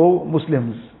billion or so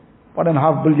Muslims,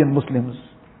 1.5 billion Muslims.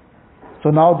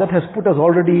 So now that has put us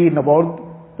already in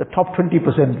about the top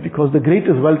 20%, because the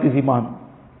greatest wealth is Iman.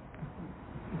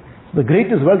 The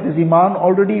greatest wealth is Iman,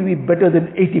 already we better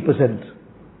than 80%.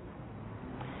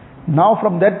 Now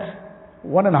from that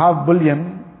 1.5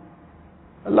 billion,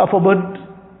 Allah forbid,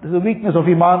 there's a weakness of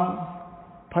Iman,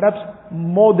 perhaps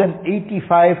more than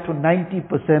 85 to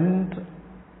 90%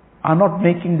 are not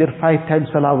making their 5 times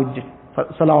salah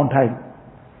on time.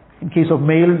 In case of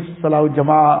males, salah with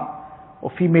jama'ah,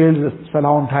 or females,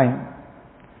 salah on time.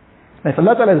 Now if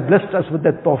Allah Ta'ala has blessed us with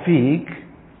that tawfiq,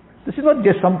 this is not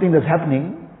just something that's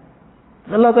happening,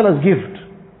 it's Allah Ta'ala's gift.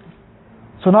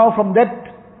 So now from that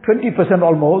 20%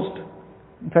 almost,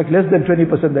 in fact less than 20%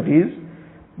 that is,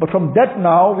 but from that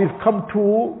now we've come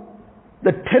to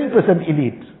the 10%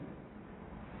 elite.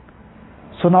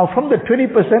 So now from the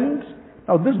 20%,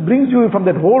 now this brings you from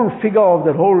that whole figure of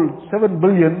that whole 7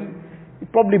 billion,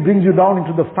 it probably brings you down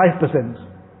into the 5%.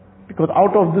 Because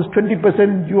out of this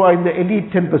 20%, you are in the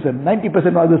elite 10%, 90%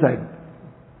 on the other side.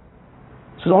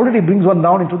 So it already brings one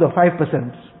down into the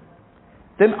 5%.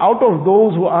 Then out of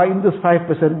those who are in this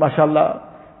 5%, mashallah,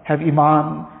 have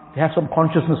iman, they have some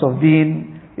consciousness of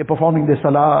deen, they're performing their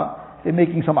salah, they're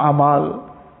making some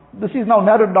amal. This is now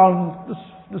narrowed down,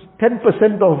 this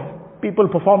 10% of people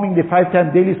performing the 5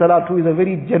 times daily salah too is a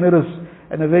very generous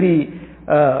and a very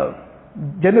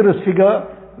generous figure,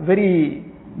 very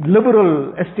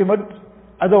liberal estimate.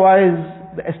 Otherwise,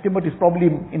 the estimate is probably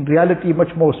in reality much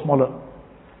more smaller.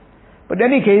 But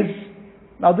in any case,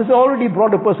 now this has already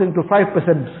brought a person to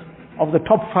 5% of the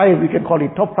top 5, we can call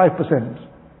it top 5%.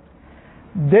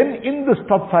 Then in this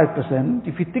top 5%,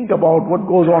 if you think about what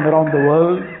goes on around the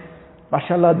world,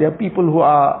 mashallah, there are people who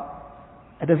are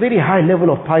at a very high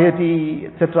level of piety,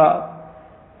 etc.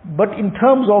 But in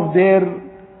terms of their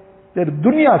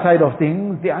dunya side of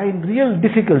things, they are in real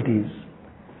difficulties.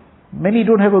 Many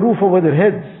don't have a roof over their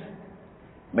heads.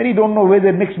 Many don't know where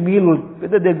their next meal,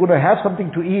 whether they're going to have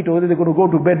something to eat or whether they're going to go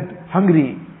to bed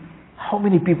hungry. How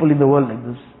many people in the world like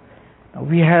this? Now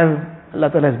we have, Allah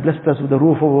Ta'ala has blessed us with a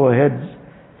roof over our heads.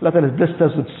 Allah Ta'ala has blessed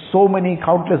us with so many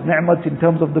countless ni'mats in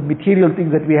terms of the material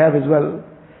things that we have as well.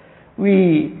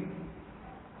 We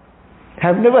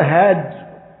have never had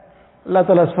Allah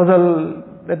Ta'ala's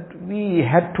fazal that we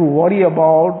had to worry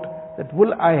about that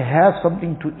will I have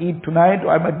something to eat tonight or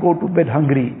I might go to bed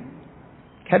hungry.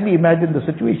 Can we imagine the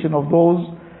situation of those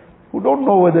who don't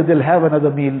know whether they'll have another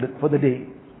meal for the day?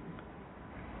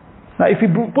 Now if we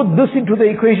put this into the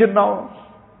equation now,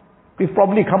 we've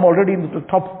probably come already into the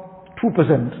top 2%.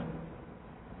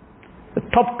 The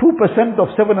top 2% of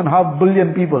 7.5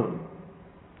 billion people.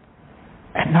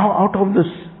 And now out of this,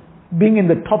 being in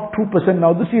the top 2%,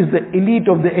 now this is the elite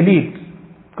of the elite.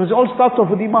 Because it all starts off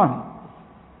with Iman.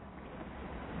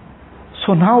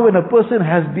 So now when a person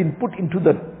has been put into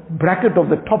the bracket of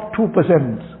the top 2%,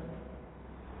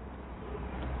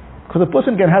 because a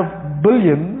person can have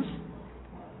billions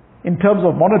in terms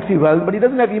of monetary wealth, but he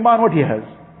doesn't have Iman what he has.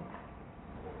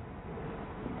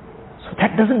 So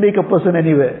that doesn't make a person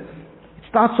anywhere. It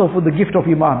starts off with the gift of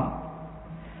Iman.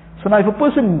 So now if a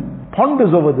person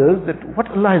ponders over this, that what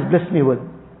Allah has blessed me with.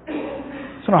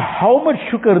 So now how much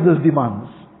shukr this demands?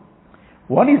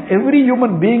 One is every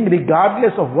human being,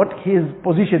 regardless of what his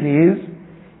position is,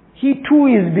 he too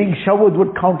is being showered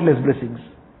with countless blessings.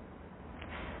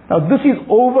 Now this is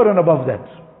over and above that.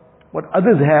 What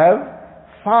others have,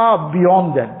 far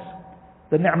beyond that.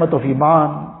 The ni'mat of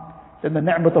Iman, then the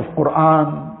ni'mat of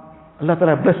Quran. Allah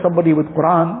Ta'ala blessed somebody with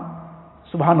Quran.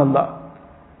 Subhanallah.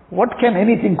 What can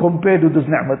anything compare to this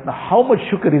ni'mat? Now how much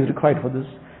shukr is required for this?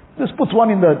 This puts one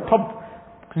in the top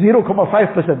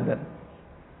 0.5% then.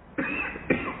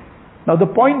 Now the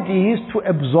point is to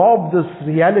absorb this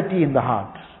reality in the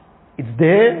heart. It's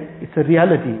there, it's a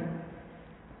reality.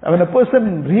 Now when a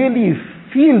person really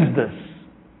feels this,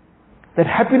 that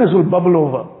happiness will bubble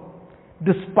over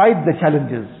despite the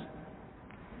challenges.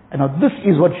 And now this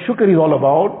is what shukr is all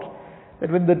about. That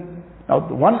now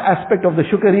one aspect of the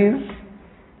shukr is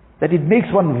that it makes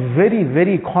one very,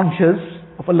 very conscious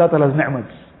of Allah Ta'ala's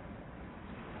ni'mats.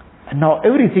 And now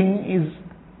everything is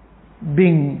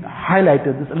being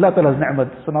highlighted, this Allah Ta'ala's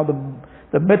ni'mat. So now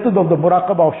the method of the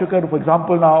muraqabah of shukr, for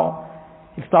example, now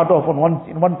you start off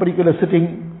in one particular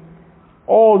sitting,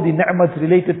 all the ni'mats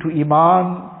related to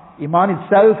Iman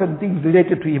itself and things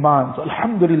related to Iman. So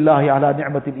Alhamdulillah ala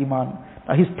ni'matil Iman.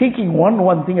 Now he's taking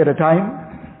one thing at a time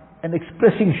and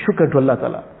expressing shukr to Allah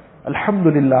Ta'ala.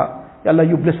 Alhamdulillah, Ya Allah,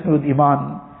 you blessed me with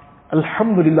Iman.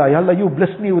 Alhamdulillah, Ya Allah, you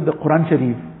blessed me with the Quran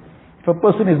Sharif. If a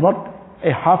person is not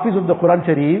a hafiz of the Quran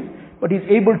Sharif, but is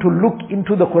able to look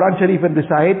into the Quran Sharif and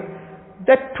recite,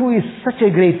 that too is such a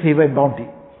great favor and bounty.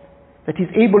 That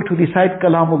he's able to recite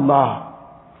Kalamullah.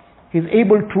 He's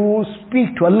able to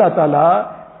speak to Allah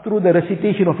Ta'ala through the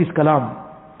recitation of his Kalam.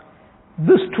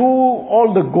 This too,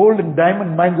 all the gold and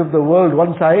diamond mines of the world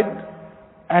one side,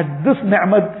 and this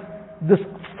ni'mat, this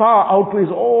far outweighs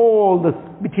all the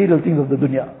material things of the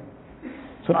dunya.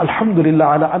 So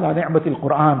Alhamdulillah ala ni'matil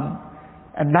Quran.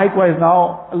 And likewise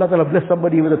now, Allah Ta'ala bless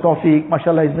somebody with a tawfiq,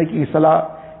 mashallah, is making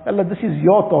salah. Allah, this is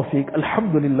your tawfiq.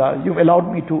 Alhamdulillah, you've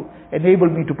allowed me to,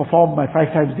 enabled me to perform my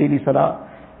 5 times daily salah.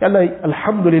 Allah,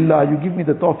 Alhamdulillah, you give me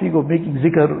the tawfiq of making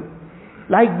zikr.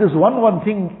 Like this one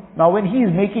thing, now when he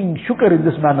is making shukr in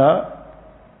this manner,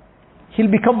 he'll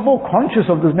become more conscious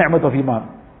of this ni'mat of Iman.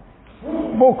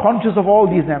 More conscious of all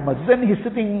these ni'mats. Then he's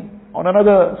sitting on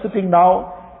another sitting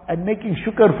now and making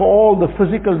shukr for all the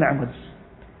physical ni'mats.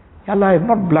 Ya Allah, I'm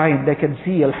not blind, I can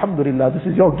see, Alhamdulillah, this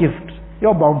is your gift,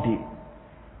 your bounty.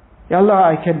 Ya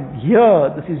Allah, I can hear,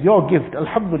 this is your gift,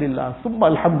 Alhamdulillah, Summa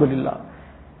Alhamdulillah.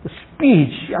 The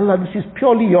speech, Ya Allah, this is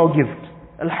purely your gift,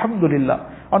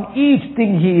 Alhamdulillah. On each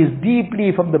thing he is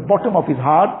deeply from the bottom of his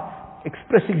heart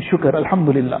expressing shukr,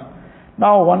 Alhamdulillah.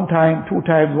 Now 1 time, 2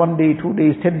 times, 1 day, 2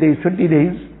 days, 10 days, 20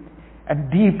 days,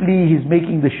 and deeply he's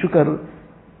making the shukr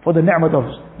for the ni'mat of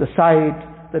the sight,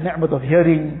 the ni'mat of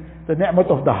hearing, the ni'mat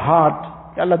of the heart.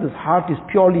 Ya Allah, this heart is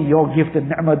purely your gift and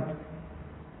ni'mat.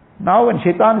 Now when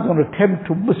shaitan is going to attempt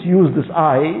to misuse this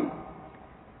eye,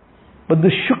 but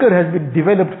the shukr has been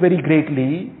developed very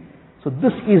greatly, so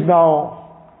this is now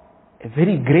a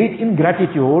very great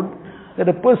ingratitude that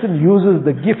a person uses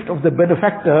the gift of the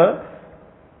benefactor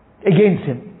against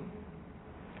him.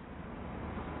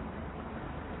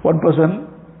 One person,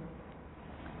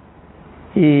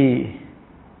 the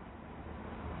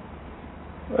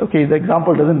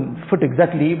example doesn't fit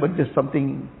exactly, but just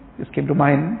something just came to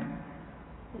mind.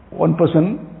 One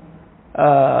person,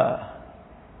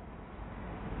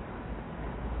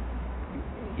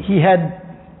 he had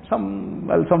some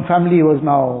family was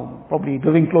now probably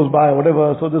living close by or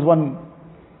whatever, so there's one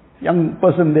young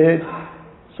person there.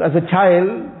 So as a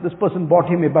child, this person bought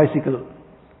him a bicycle.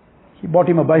 He bought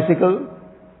him a bicycle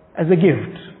as a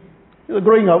gift. He was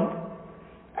growing up,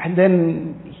 and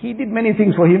then he did many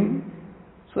things for him.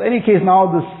 So in any case,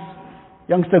 now this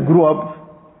youngster grew up,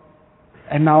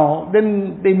 and now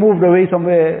then they moved away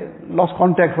somewhere, lost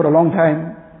contact for a long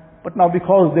time. But now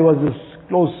because there was this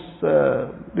close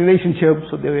relationship,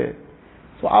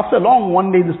 so after long,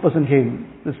 one day this person came,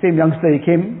 the same youngster, he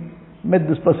came, met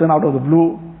this person out of the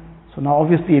blue. So now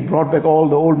obviously it brought back all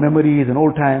the old memories and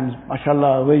old times,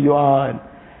 mashallah, where you are. And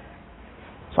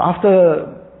so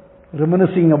after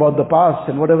reminiscing about the past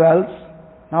and whatever else,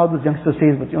 now this youngster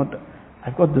says, but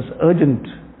I've got this urgent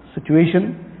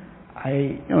situation.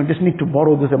 I just need to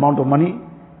borrow this amount of money,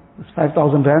 this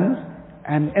 5,000 rands,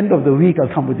 and end of the week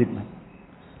I'll come with it.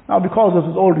 Now because of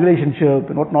this old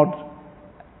relationship and whatnot,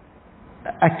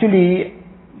 actually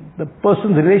the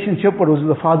person's relationship was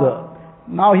with the father.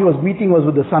 Now he was meeting with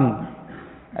the son.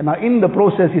 And now in the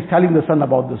process he's telling the son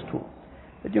about this too.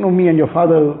 That me and your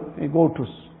father, we go to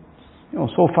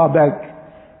so far back,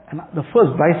 and the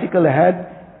first bicycle I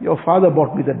had, your father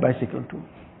bought me that bicycle too.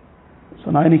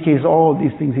 So now in any case, all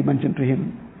these things he mentioned to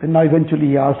him. Then now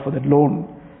eventually he asked for that loan.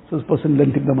 So this person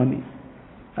lent him the money.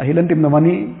 He lent him the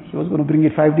money. He was going to bring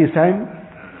it 5 days time.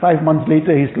 5 months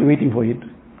later, he's still waiting for it.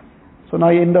 So now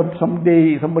he ended up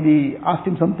someday, somebody asked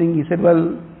him something. He said,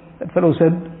 well, that fellow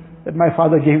said that my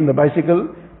father gave him the bicycle,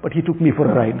 but he took me for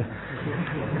a ride.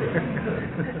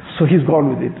 So he's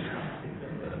gone with it.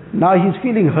 Now he's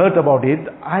feeling hurt about it.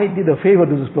 I did a favor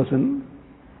to this person,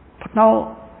 but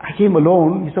now I came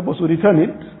alone. He's supposed to return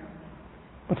it,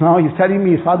 but now he's telling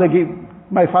me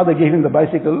my father gave him the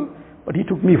bicycle, but he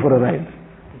took me for a ride.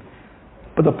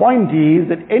 But the point is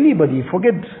that anybody,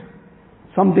 forget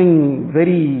something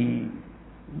very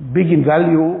big in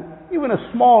value, even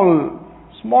a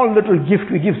small little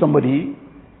gift we give somebody,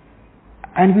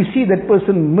 and we see that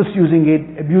person misusing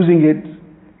it, abusing it,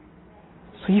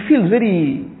 so he feels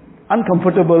very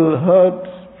uncomfortable, hurt,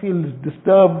 feels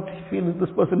disturbed, feels this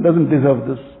person doesn't deserve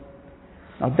this.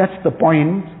 Now that's the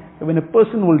point, that when a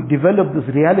person will develop this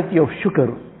reality of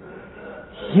shukr,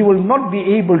 he will not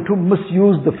be able to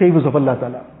misuse the favors of Allah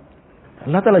Ta'ala.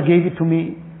 Allah Ta'ala gave it to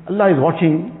me, Allah is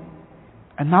watching,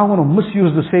 and now I'm going to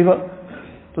misuse this favor.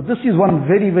 So this is one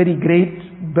very, very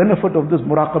great benefit of this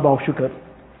muraqabah of shukr.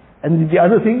 And the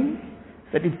other thing,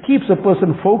 that it keeps a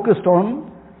person focused on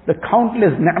the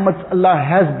countless ni'mats Allah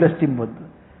has blessed him with.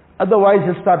 Otherwise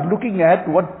he'll start looking at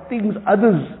what things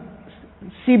others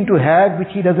seem to have which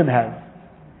he doesn't have.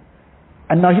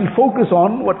 And now he'll focus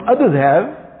on what others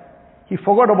have. He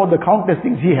forgot about the countless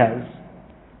things he has.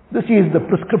 This is the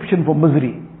prescription for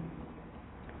misery.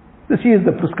 This is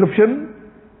the prescription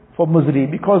for misery,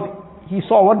 because he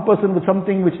saw one person with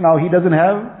something which now he doesn't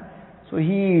have, so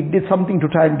he did something to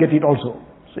try and get it also.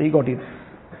 So he got it.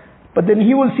 But then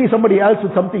he will see somebody else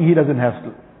with something he doesn't have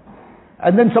to.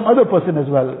 And then some other person as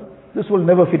well. This will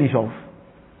never finish off.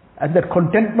 And that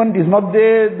contentment is not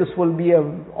there. This will be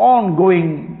an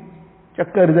ongoing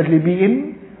chakkar that will be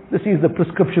in. This is the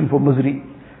prescription for misery.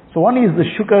 So one is the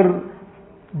shukr,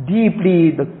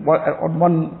 deeply, on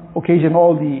one occasion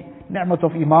all the ni'mat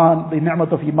of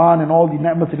iman, and all the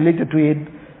ni'mats related to it,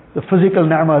 the physical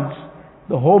ni'mats,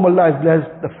 the home Allah has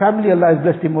blessed, the family Allah has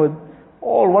blessed him with,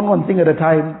 all one thing at a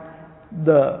time.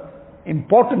 The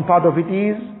important part of it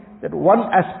is that one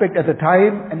aspect at a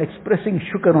time and expressing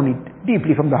shukr on it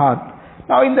deeply from the heart.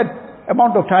 Now in that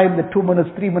amount of time, that 2 minutes,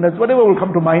 3 minutes, whatever will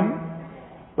come to mind,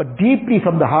 but deeply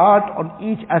from the heart on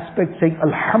each aspect saying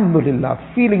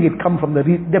Alhamdulillah, feeling it come from the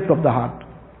depth of the heart.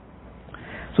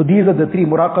 So these are the three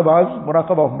muraqabahs,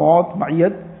 muraqabah of maut,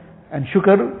 ma'iyat and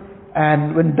shukr,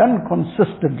 and when done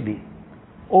consistently,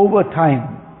 over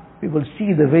time, we will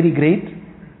see the very great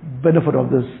benefit of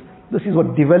this. This is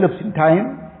what develops in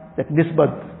time, that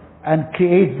nisbat, and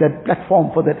creates that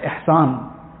platform for that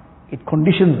ihsan. It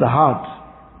conditions the heart,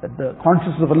 that the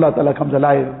consciousness of Allah Ta'ala comes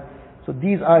alive. So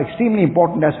these are extremely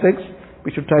important aspects.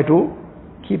 We should try to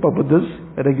keep up with this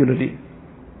regularly.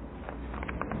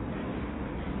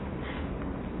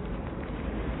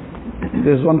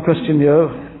 There's one question here,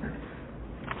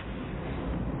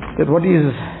 that what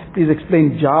is, please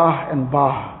explain jah and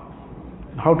bah,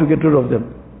 how to get rid of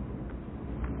them.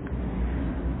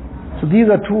 So these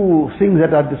are two things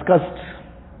that are discussed,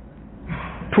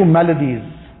 two maladies.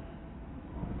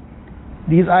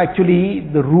 These are actually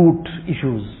the root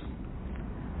issues.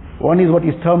 One is what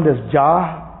is termed as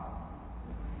jah.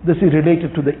 This is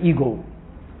related to the ego.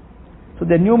 So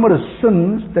there are numerous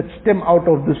sins that stem out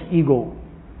of this ego.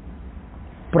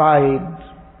 Pride,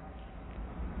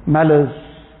 malice,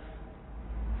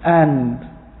 and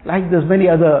like there's many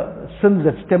other sins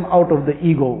that stem out of the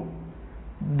ego.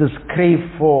 This crave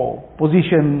for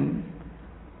position,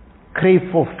 crave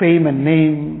for fame and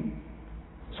name.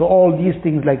 So all these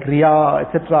things like riya,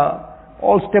 etc.,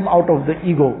 all stem out of the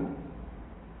ego.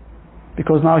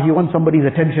 Because now he wants somebody's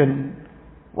attention,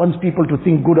 wants people to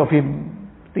think good of him,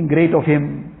 think great of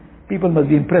him, people must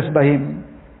be impressed by him,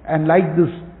 and like this.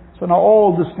 So now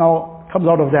all this now comes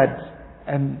out of that,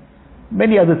 and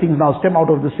many other things now stem out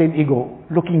of the same ego,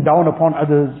 looking down upon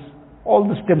others, all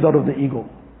this stems out of the ego.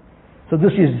 So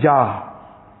this is jah.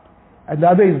 And the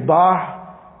other is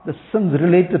bah, the sins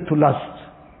related to lust.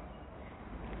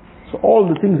 So all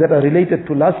the things that are related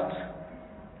to lust,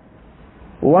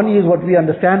 one is what we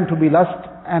understand to be lust,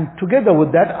 and together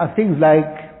with that are things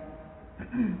like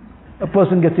a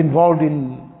person gets involved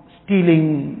in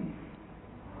stealing,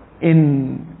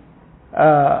 in these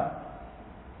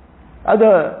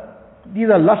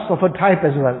are lusts of a type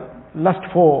as well. Lust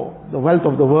for the wealth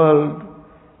of the world,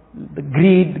 the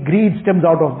greed stems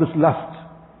out of this lust.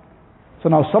 So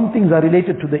now some things are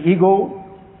related to the ego,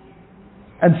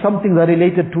 and some things are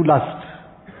related to lust.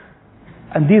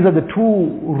 And these are the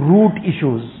two root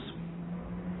issues.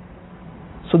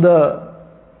 So the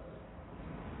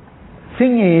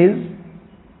thing is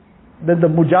that the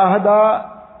mujahada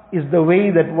is the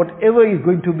way that whatever is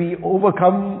going to be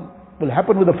overcome will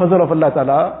happen with the fazl of Allah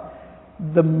Ta'ala.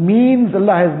 The means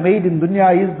Allah has made in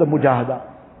dunya is the mujahada.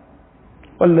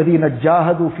 وَالَّذِينَ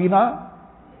جَاهَدُوا فِينَا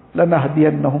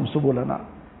لَنَهْدِيَنَّهُمْ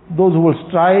سُبُلَنَا. Those who will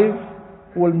strive,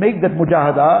 who will make that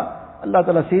mujahada, Allah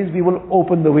Ta'ala says we will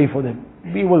open the way for them.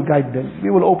 We will guide them.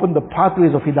 We will open the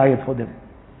pathways of hidayat for them.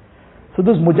 So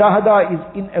this mujahada is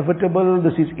inevitable,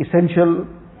 this is essential.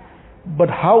 But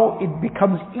how it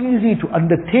becomes easy to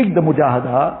undertake the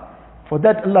mujahada, for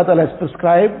that Allah Ta'ala has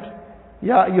prescribed,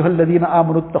 Ya ayyuhalladhina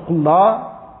amanu taqullah.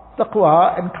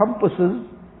 Taqwa encompasses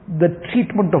the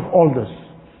treatment of all this.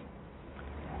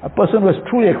 A person who has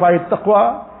truly acquired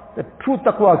taqwa, the true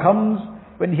taqwa comes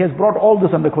when he has brought all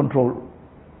this under control.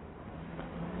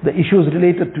 The issues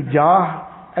related to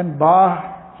jah and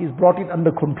bah, he's brought it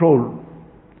under control.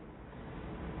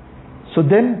 So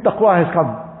then taqwa has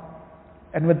come.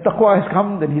 And when taqwa has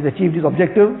come, then he's achieved his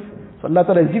objective. So Allah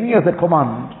Ta'ala is giving us that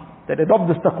command, that adopt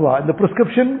this taqwa. And the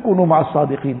prescription, kunu ma'as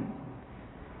sadiqeen.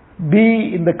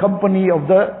 Be in the company of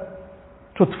the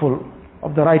truthful,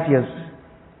 of the righteous.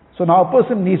 So now a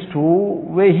person needs to,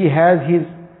 where he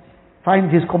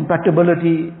finds his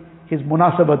compatibility, his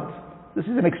munasabat. This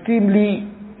is an extremely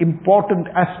important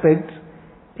aspect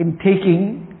in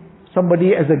taking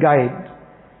somebody as a guide,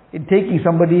 in taking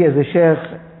somebody as a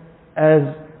sheikh, as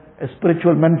a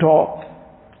spiritual mentor,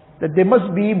 that there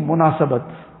must be munasabat.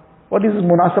 What is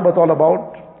munasabat all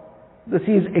about? This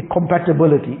is a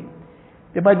compatibility.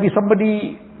 There might be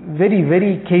somebody very,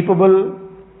 very capable,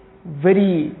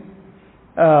 very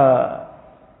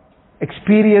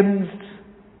experienced,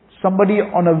 somebody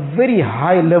on a very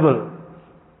high level,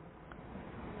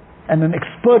 and an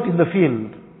expert in the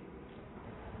field.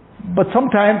 But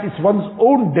sometimes it's one's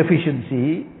own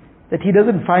deficiency that he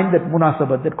doesn't find that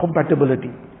munasabat, that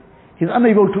compatibility. He's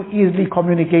unable to easily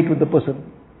communicate with the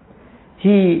person.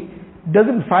 He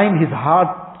doesn't find his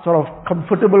heart sort of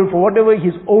comfortable for whatever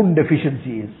his own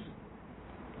deficiency is.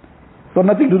 So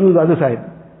nothing to do with the other side.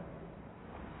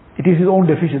 It is his own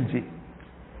deficiency.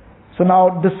 So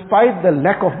now, despite the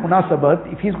lack of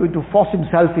munasabat, if he's going to force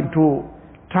himself into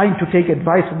trying to take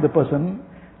advice from the person,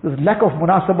 this lack of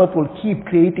munasabat will keep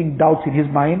creating doubts in his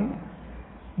mind.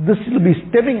 This will be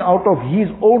stemming out of his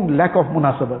own lack of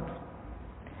munasabat.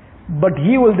 But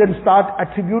he will then start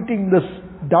attributing this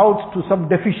doubts to some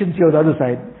deficiency on the other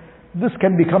side. This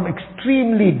can become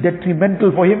extremely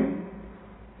detrimental for him,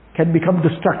 can become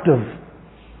destructive.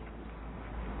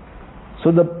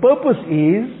 So the purpose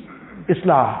is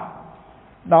Islah.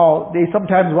 Now, there is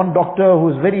sometimes one doctor who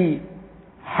is very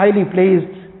highly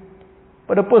placed,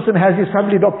 but a person has his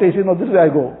family doctor, he says, no, this is where I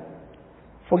go.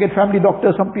 Forget family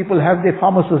doctor, some people have their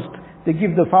pharmacist. They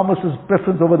give the pharmacist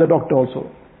preference over the doctor also.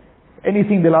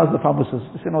 Anything they'll ask the pharmacist.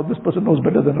 They say, no, this person knows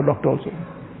better than the doctor also.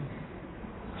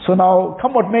 So now,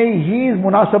 come what may, his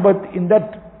munasabat in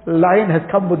that line has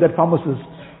come with that pharmacist.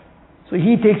 So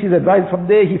he takes his advice from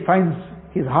there, he finds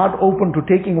his heart open to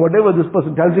taking whatever this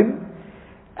person tells him,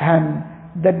 and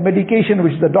that medication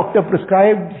which the doctor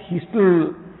prescribed,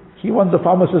 he wants the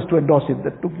pharmacist to endorse it,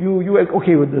 that you are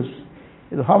okay with this.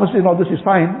 If the pharmacist says, no, this is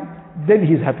fine, then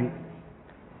he's happy.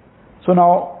 So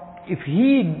now, if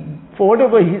he, for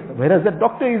whatever whereas that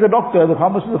doctor is a doctor, the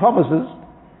pharmacist is a pharmacist,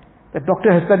 that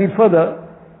doctor has studied further,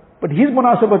 but his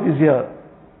munasabat is here.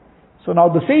 So now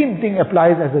the same thing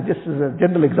applies just as a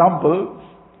general example,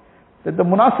 that the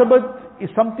munasabat is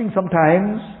something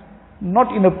sometimes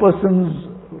not in a person's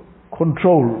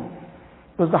control,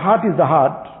 because the heart is the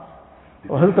heart.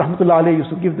 Hazrat Rahmatullah Alayhi used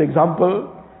to give the example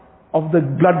of the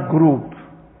blood group.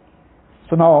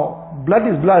 So now, blood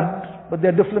is blood, but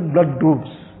there are different blood groups.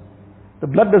 The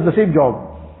blood does the same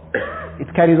job.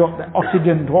 It carries off the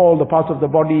oxygen to all the parts of the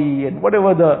body, and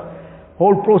whatever the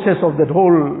whole process of that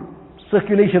whole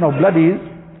circulation of blood is.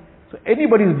 So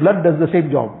anybody's blood does the same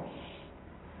job.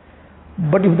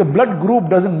 But if the blood group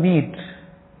doesn't meet,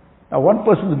 now one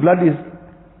person's blood is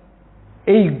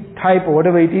A type or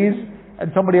whatever it is,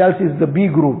 and somebody else is the B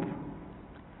group.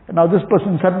 And now this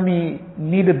person suddenly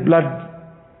needed blood,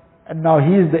 and now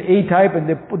he is the A type, and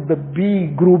they put the B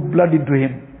group blood into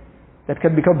him. That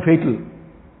can become fatal.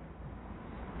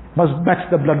 Must match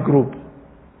the blood group.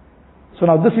 So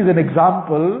now this is an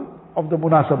example of the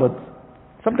munasabat.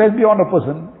 Sometimes beyond a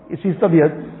person, it's his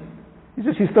tabiyat. It's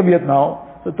just his tabiyat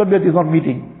now. The tabiyat is not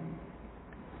meeting.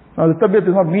 Now the tabiyat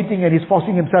is not meeting, and he's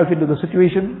forcing himself into the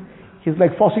situation. He's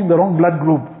like forcing the wrong blood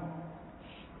group.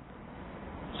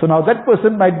 So now that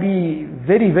person might be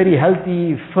very, very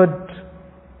healthy, fit.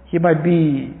 He might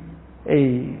be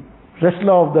a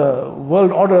wrestler of the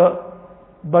world order,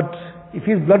 but if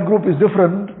his blood group is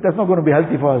different, that's not going to be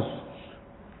healthy for us.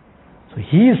 So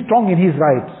he is strong in his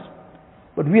rights,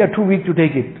 but we are too weak to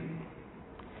take it.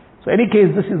 So in any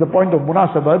case, this is the point of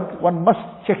munasabat. One must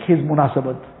check his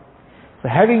munasabat. So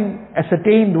having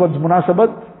ascertained one's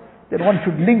munasabat, then one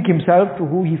should link himself to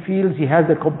who he feels he has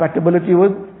that compatibility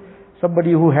with,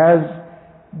 somebody who has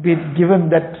been given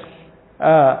that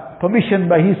permission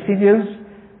by his seniors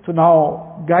to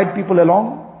now guide people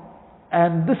along.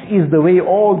 And this is the way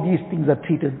all these things are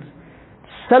treated.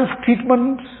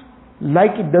 Self-treatment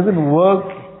like it doesn't work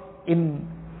in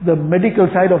the medical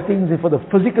side of things for the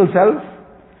physical self,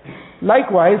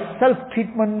 likewise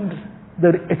self-treatment,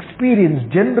 the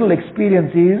experience, general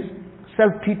experience is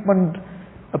self-treatment.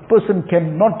 A person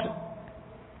cannot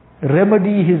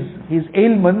remedy his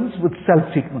ailments with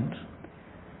self-treatment.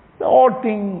 The odd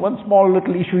thing, one small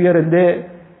little issue here and there,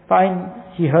 fine,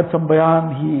 he heard some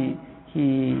bayan,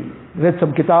 he read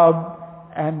some kitab,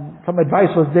 and some advice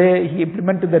was there, he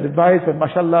implemented that advice, and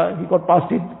mashallah, he got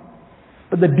past it.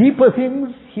 But the deeper things,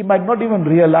 he might not even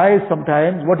realize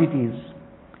sometimes what it is.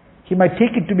 He might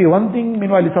take it to be one thing,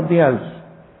 meanwhile it's something else.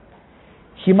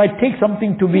 He might take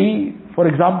something to be, for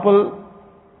example,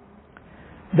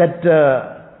 that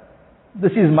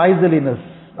this is miserliness.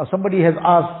 Now somebody has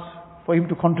asked for him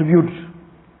to contribute.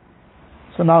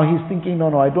 So now he's thinking,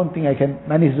 no, I don't think I can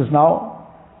manage this now.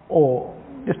 Or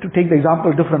just to take the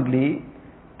example differently,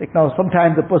 like now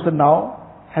sometimes the person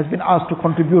now has been asked to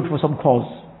contribute for some cause.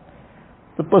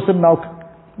 The person now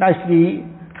nicely,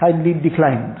 kindly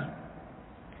declined.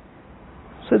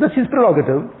 So that's his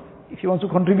prerogative. If he wants to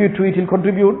contribute to it, he'll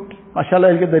contribute.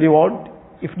 Mashallah, he'll get the reward.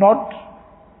 If not,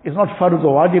 it's not farz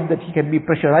or wajib that he can be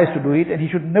pressurized to do it, and he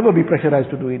should never be pressurized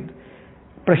to do it.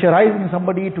 Pressurizing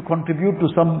somebody to contribute to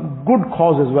some good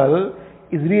cause as well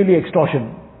is really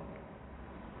extortion.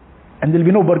 And there'll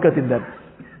be no barakat in that.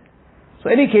 So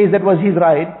any case, that was his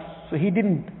right. So he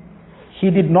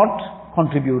did not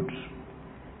contribute.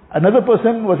 Another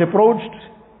person was approached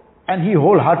and he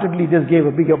wholeheartedly just gave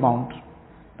a big amount.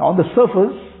 Now on the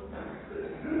surface,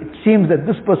 it seems that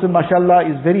this person, mashallah,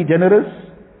 is very generous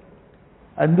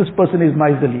and this person is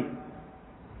miserly.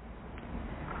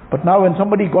 But now when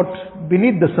somebody got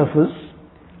beneath the surface,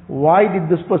 why did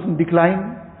this person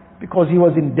decline? Because he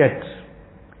was in debt.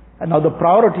 And now the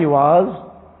priority was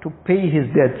to pay his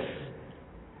debts.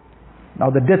 Now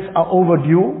the debts are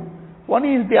overdue. One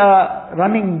is they are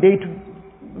running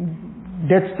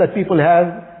debts that people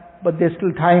have, but there's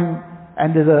still time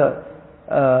and there's a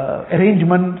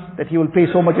arrangement that he will pay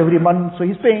so much every month, so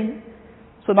he's paying.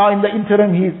 So now in the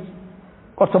interim he's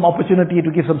got some opportunity to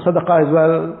give some sadaqah as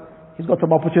well. He's got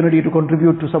some opportunity to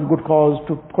contribute to some good cause,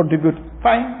 to contribute,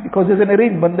 fine, because there's an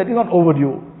arrangement that is not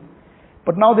overdue.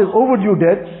 But now there's overdue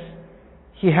debts.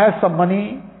 He has some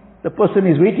money, the person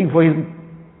is waiting for his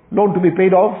loan to be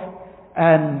paid off,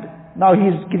 and now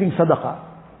he's giving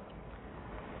sadaqah.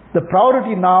 The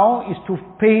priority now is to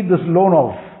pay this loan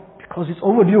off, because it's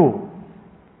overdue.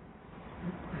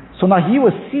 So now he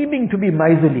was seeming to be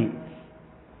miserly.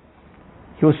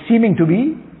 He was seeming to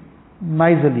be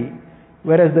miserly.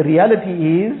 Whereas the reality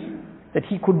is that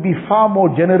he could be far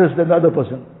more generous than the other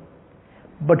person.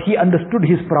 But he understood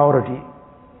his priority.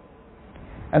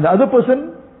 And the other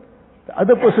person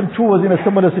too was in a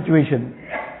similar situation.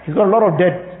 He's got a lot of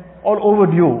debt, all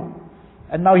overdue.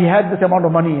 And now he had this amount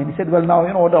of money and he said, well now,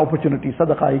 what the opportunity,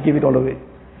 sadaqah, he gave it all away.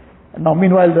 And now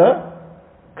meanwhile the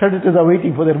creditors are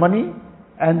waiting for their money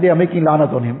and they are making lanat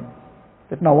on him.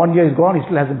 That now 1 year is gone, he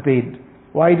still hasn't paid.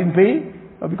 Why he didn't pay?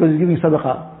 Because he's giving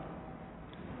sadaqah.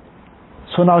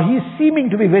 So now he is seeming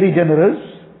to be very generous,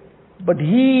 but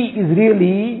he is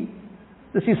really,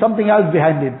 this is something else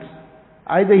behind it.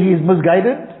 Either he is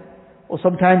misguided, or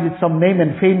sometimes it's some name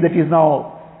and fame that is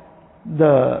now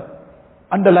the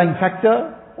underlying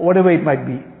factor, or whatever it might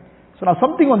be. So now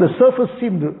something on the surface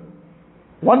seemed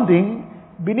one thing,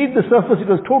 beneath the surface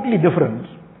it was totally different.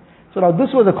 So now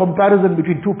this was a comparison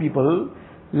between two people.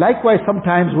 Likewise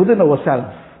sometimes within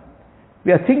ourselves,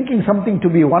 we are thinking something to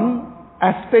be one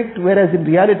aspect, whereas in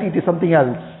reality it is something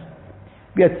else.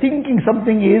 We are thinking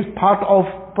something is part of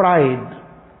pride.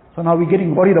 So now we're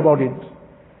getting worried about it.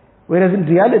 Whereas in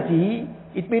reality,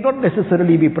 it may not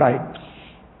necessarily be pride.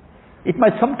 It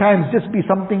might sometimes just be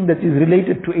something that is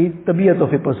related to a tabiyat of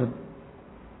a person.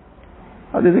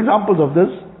 Now there's examples of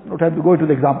this. No time to go into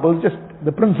the examples, just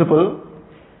the principle.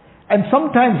 And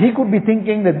sometimes he could be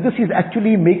thinking that this is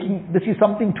actually this is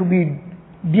something to be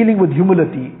dealing with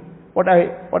humility. What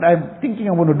I'm thinking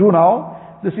I'm going to do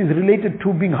now, this is related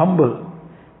to being humble.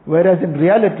 Whereas in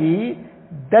reality,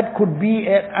 that could be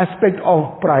an aspect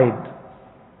of pride.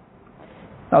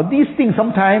 Now these things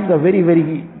sometimes are very,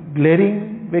 very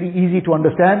glaring, very easy to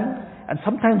understand, and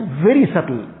sometimes very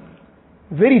subtle,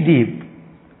 very deep.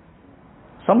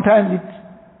 Sometimes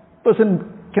person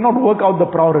cannot work out the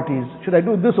priorities. Should I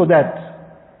do this or that?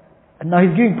 And now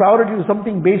he's giving priority to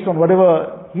something based on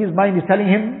whatever his mind is telling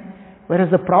him, whereas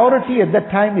the priority at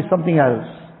that time is something else.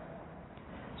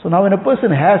 So now when a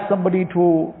person has somebody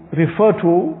to refer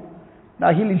to,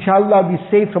 now he'll inshallah be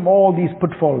saved from all these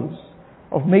pitfalls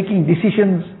of making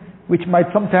decisions which might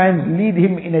sometimes lead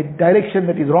him in a direction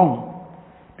that is wrong,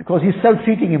 because he's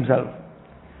self-treating himself.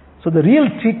 So the real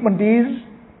treatment is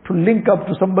to link up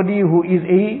to somebody who is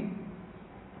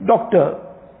a doctor,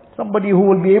 somebody who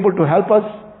will be able to help us,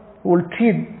 who will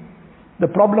treat the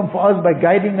problem for us by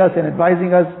guiding us and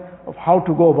advising us of how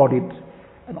to go about it.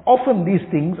 And often these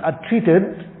things are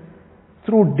treated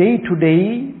through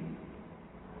day-to-day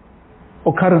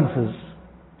occurrences.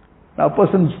 Now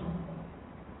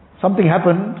something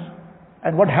happened,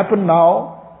 and what happened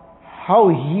now, how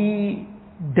he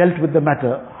dealt with the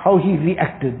matter, how he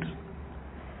reacted.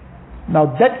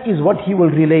 Now that is what he will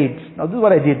relate. Now this is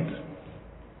what I did.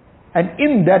 And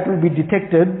in that will be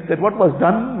detected that what was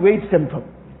done, where it stemmed from.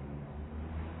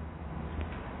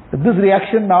 That this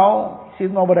reaction now, he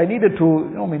says, no, but I needed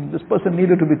to, this person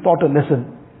needed to be taught a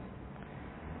lesson.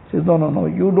 He says, no,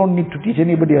 you don't need to teach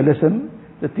anybody a lesson.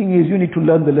 The thing is, you need to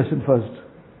learn the lesson first.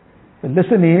 The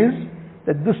lesson is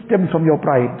that this stems from your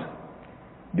pride.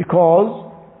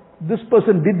 Because this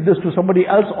person did this to somebody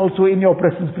else also in your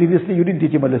presence previously, you didn't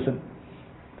teach him a lesson.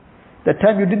 That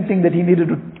time you didn't think that he needed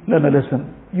to learn a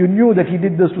lesson. You knew that he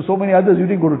did this to so many others, you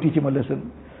didn't go to teach him a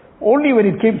lesson. Only when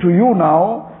it came to you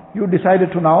now, you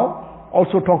decided to now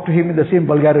also talk to him in the same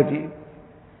vulgarity.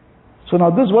 So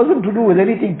now this wasn't to do with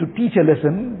anything to teach a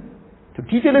lesson. To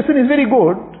teach a lesson is very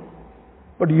good,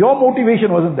 but your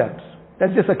motivation wasn't that.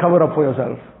 That's just a cover up for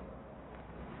yourself.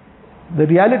 The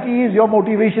reality is your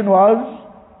motivation was,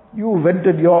 you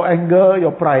vented your anger,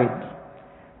 your pride.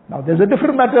 Now there's a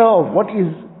different matter of what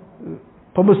is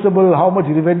permissible, how much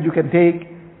revenge you can take.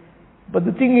 But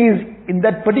the thing is, in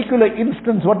that particular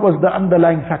instance, what was the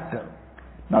underlying factor?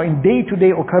 Now in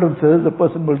day-to-day occurrences, a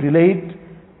person will relate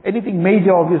anything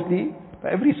major, obviously,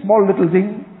 every small little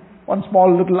thing, one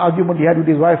small little argument he had with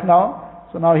his wife now,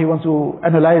 so now he wants to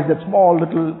analyze that small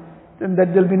little, then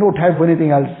there'll be no time for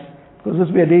anything else, because this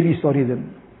will be a daily story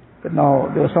then. But now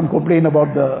there was some complaint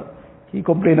about he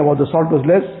complained about the salt was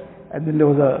less, and then there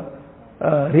was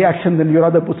a reaction, then you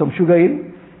rather put some sugar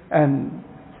in, and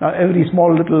now every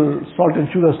small little salt and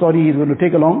sugar story is going to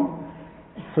take along.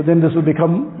 So then this will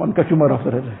become one kachumar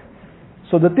after it.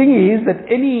 So the thing is that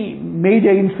any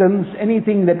major instance,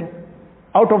 anything that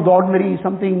out of the ordinary,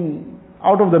 something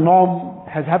out of the norm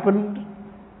has happened,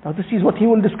 now this is what he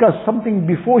will discuss. Something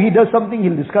before he does something,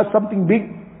 he'll discuss something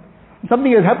big.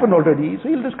 Something has happened already, so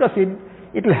he'll discuss it.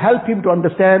 It will help him to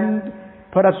understand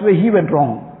perhaps where he went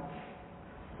wrong.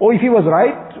 Or if he was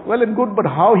right, well and good, but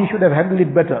how he should have handled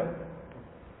it better.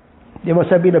 There must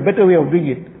have been a better way of doing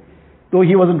it, though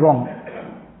he wasn't wrong.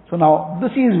 So now,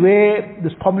 this is where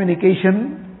this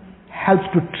communication helps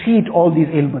to treat all these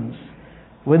ailments.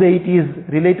 Whether it is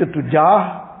related to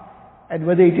jah, and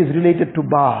whether it is related to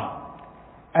ba.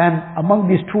 And among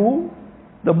these two,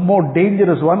 the more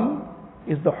dangerous one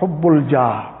is the hubbul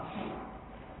jah.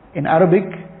 In Arabic,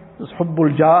 this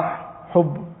hubbul jah,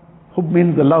 hub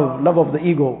means the love of the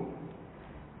ego.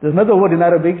 There's another word in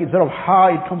Arabic, instead of ha,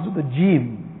 it comes with the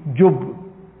jim, jub.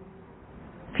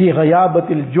 Fi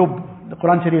ghayabatil jub. The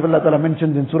Quran Sharif Allah Ta'ala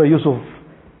mentions in Surah Yusuf,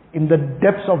 in the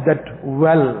depths of that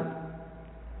well.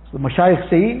 So the Mashayikh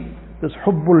say, this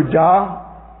hubbul jah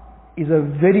is a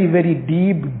very, very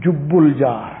deep jubbul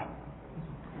jah.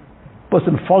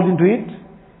 Person falls into it,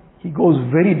 he goes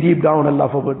very deep down, Allah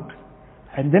forbid.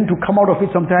 And then to come out of it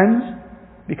sometimes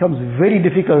becomes very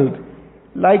difficult.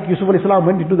 Like Yusuf alayhi salam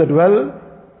went into that well,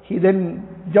 he then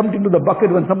jumped into the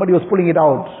bucket when somebody was pulling it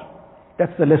out.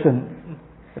 That's the lesson.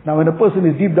 But now when a person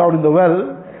is deep down in the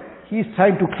well, he's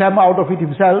trying to climb out of it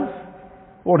himself,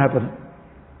 won't happen.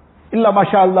 Illa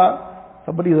mashallah,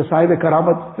 somebody is a sahib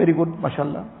karamat, very good,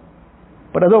 mashallah.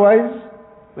 But otherwise,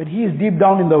 when he is deep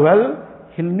down in the well,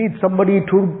 he'll need somebody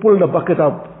to pull the bucket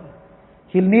up.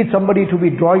 He'll need somebody to be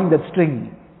drawing that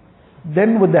string.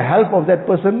 Then with the help of that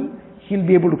person, he'll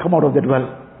be able to come out of that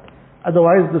well.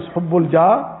 Otherwise, this hubbul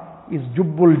jah is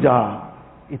jubbul jah.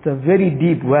 It's a very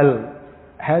deep well.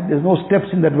 There's no steps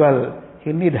in that well.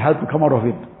 He'll need help to come out of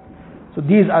it. So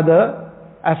these are the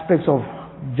aspects of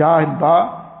jah and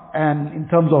ba. And in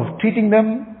terms of treating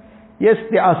them, yes,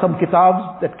 there are some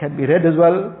kitabs that can be read as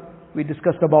well. We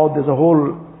discussed about, there's a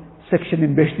whole section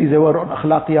in Behshti Zewar on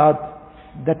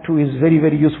akhlaqiyat. That too is very,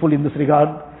 very useful in this regard.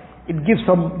 It gives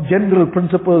some general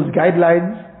principles,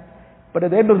 guidelines. But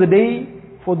at the end of the day,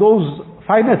 for those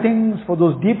finer things, for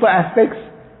those deeper aspects,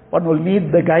 one will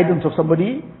need the guidance of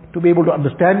somebody to be able to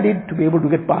understand it, to be able to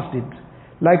get past it.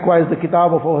 Likewise, the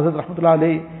kitab of Hazrat Rahmatullah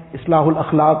alayhi, Islahul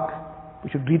Akhlaq, we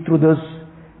should read through this.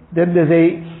 Then there's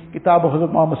a kitab of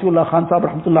Hazrat Muhammad Masihullah Khan Sahib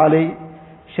Rahmatullah alayhi,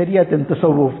 Shariat and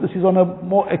Tasawwuf. This is on a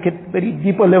very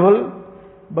deeper level,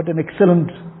 but an excellent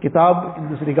kitab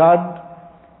in this regard.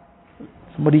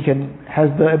 Somebody has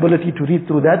the ability to read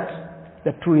through that.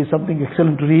 That too is something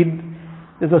excellent to read.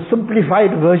 There's a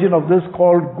simplified version of this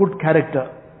called Good Character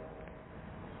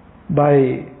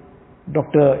by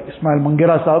Dr. Ismail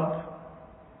Mangera Sahab.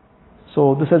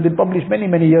 So this has been published many,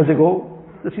 many years ago.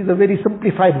 This is a very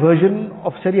simplified version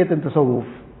of Shariat and Tasawwuf.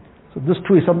 So this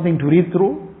too is something to read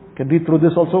through. You can read through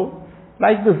this also.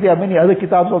 Like this, there are many other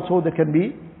kitabs also that can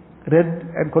be read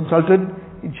and consulted.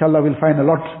 Inshallah, we'll find a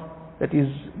lot that is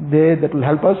there that will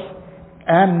help us.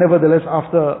 And nevertheless,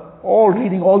 after all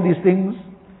reading all these things,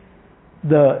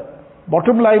 the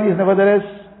bottom line is nevertheless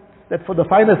that for the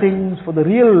finer things, for the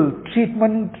real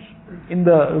treatment in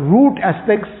the root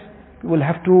aspects, we will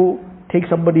have to take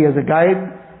somebody as a guide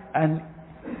and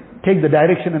take the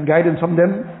direction and guidance from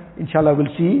them. Inshallah, we'll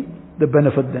see the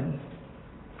benefit then.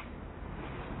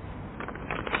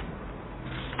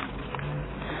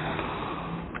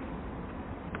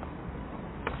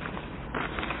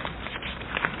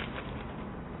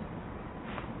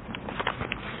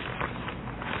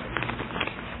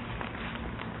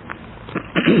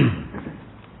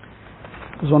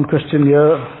 There's one question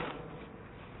here,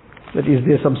 that is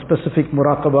there some specific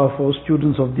muraqabah for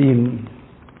students of deen?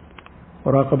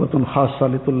 Muraqabatun khassa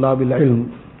li tullabil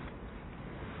ilm.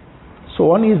 So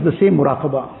one is the same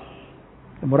muraqabah,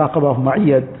 the muraqabah of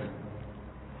ma'iyyat,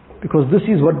 because this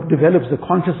is what develops the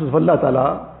consciousness of Allah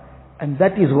Ta'ala, and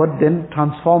that is what then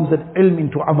transforms that ilm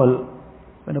into amal.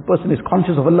 When a person is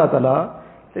conscious of Allah Ta'ala,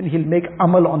 then he'll make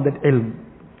amal on that ilm.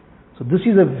 So this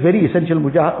is a very essential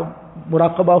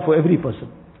muraqabah for every person.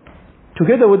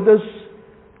 Together with this,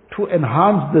 to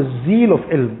enhance the zeal of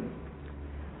ilm,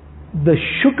 the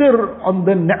shukr on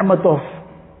the ni'mat of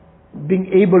being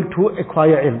able to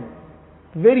acquire ilm.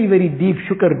 Very, very deep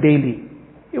shukr daily,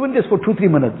 even just for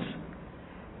 2-3 minutes.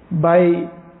 By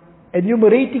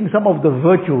enumerating some of the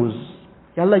virtues,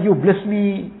 Ya Allah, you bless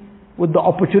me with the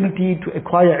opportunity to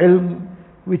acquire ilm,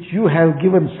 which you have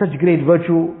given such great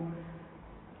virtue.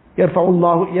 يرفع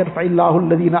الله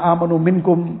الذين آمنوا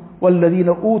منكم والذين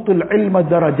أوتوا العلم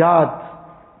درجات.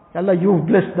 Ya Allah, you've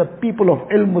blessed the people of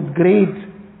ilm with great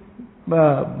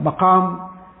maqam.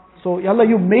 So Ya Allah,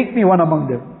 you make me one among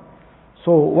them.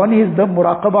 So one is the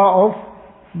muraqabah of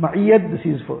ma'iyyat, this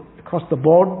is for across the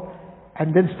board,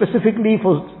 and then specifically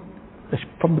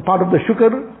from the part of the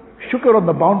shukr on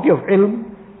the bounty of ilm,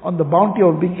 on the bounty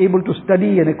of being able to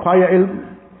study and acquire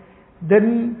ilm.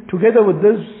 Then together with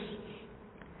this,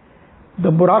 the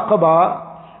muraqabah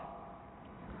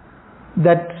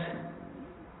that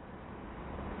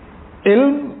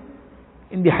ilm,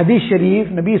 in the hadith sharif,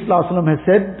 Nabi Sallallahu Alaihi Wasallam has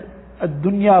said,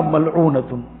 ad-dunya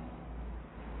mal'unatun.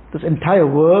 This entire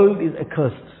world is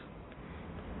accursed.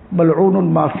 Mal'unun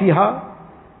ma fiha,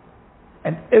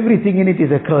 and everything in it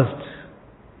is accursed.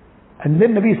 And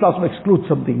then Nabi Sallallahu Alaihi Wasallam excludes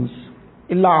some things.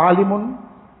 Illa alimun,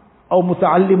 aw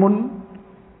muta'allimun,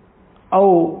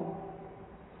 aw,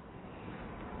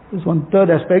 there's one third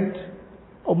aspect,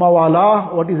 aw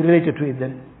mawala, what is related to it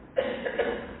then.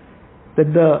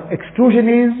 That the exclusion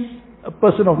is a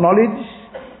person of knowledge,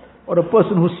 or a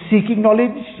person who's seeking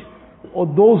knowledge, or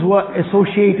those who are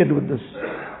associated with this.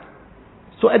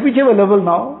 So at whichever level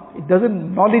now,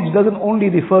 knowledge doesn't only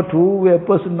refer to where a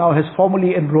person now has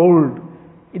formally enrolled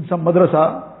in some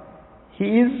madrasa. He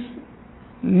is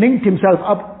linked himself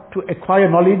up to acquire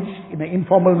knowledge in an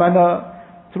informal manner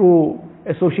through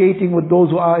associating with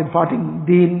those who are imparting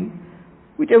deen,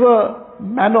 whichever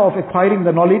manner of acquiring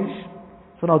the knowledge.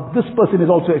 So now this person is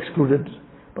also excluded.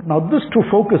 But now this to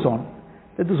focus on,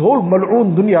 that this whole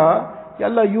mal'oon dunya, Ya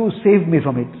Allah, you saved me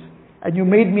from it. And you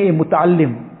made me a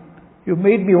muta'allim. You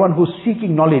made me one who's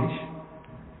seeking knowledge.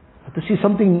 This is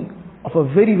something of a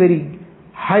very, very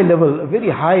high level, a very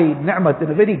high ni'mat,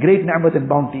 and a very great ni'mat and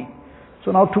bounty.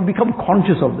 So now to become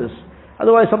conscious of this.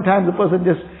 Otherwise sometimes the person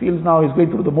just feels now he's going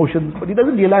through the motions, but he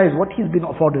doesn't realize what he's been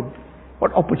afforded,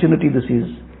 what opportunity this is.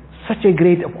 Such a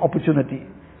great opportunity.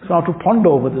 So now to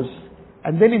ponder over this.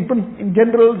 And then in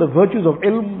general, the virtues of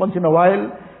ilm, once in a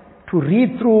while, to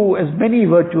read through as many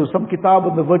virtues, some kitab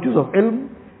on the virtues of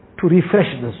ilm, to refresh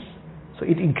this. So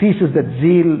it increases that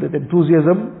zeal, that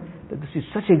enthusiasm, that this is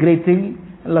such a great thing.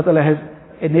 Allah Ta'ala has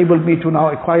enabled me to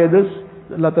now acquire this.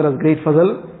 Allah Ta'ala's great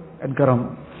fazal and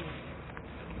karam.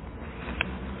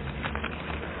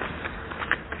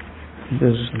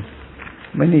 There's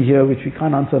many here which we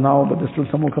can't answer now, but there's still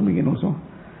some more coming in also.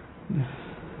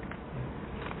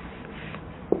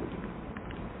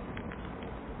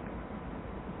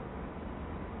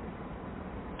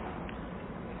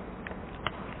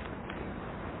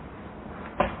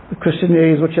 The question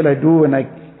here is, what shall I do when I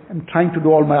am trying to do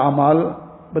all my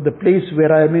amal, but the place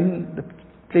where I am in, the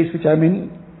place which I am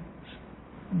in,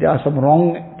 there are some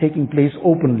wrong taking place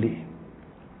openly.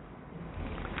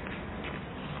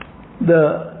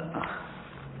 The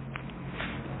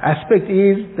aspect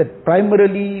is that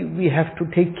primarily we have to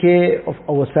take care of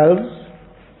ourselves,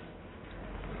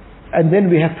 and then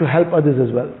we have to help others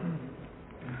as well.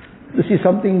 This is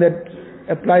something that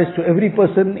applies to every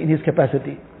person in his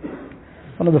capacity.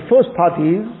 One of the first part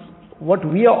is, what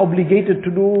we are obligated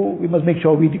to do, we must make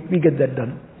sure we get that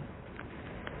done.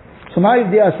 So now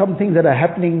if there are some things that are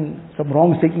happening, some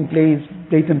wrongs taking place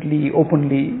blatantly,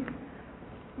 openly,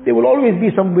 there will always be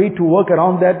some way to work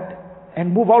around that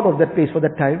and move out of that place for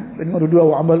that time when we want to do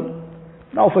our amal.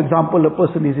 Now for example, a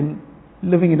person is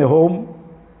living in a home,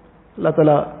 Allah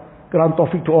Ta'ala grant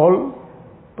tawfiq to all,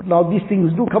 but now these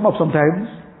things do come up sometimes.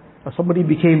 Somebody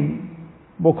became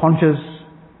more conscious,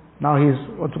 now he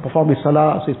wants to perform his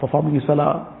salah, so he's performing his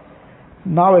salah.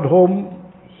 Now at home,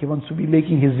 he wants to be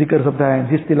making his zikr sometimes,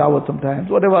 his tilawat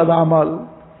sometimes, whatever other amal.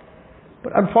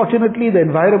 But unfortunately, the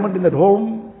environment in that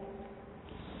home,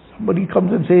 somebody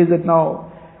comes and says that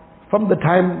now, from the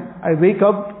time I wake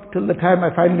up till the time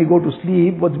I finally go to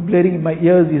sleep, what's blaring in my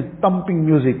ears is thumping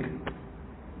music.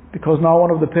 Because now one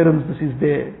of the parents, this is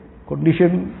their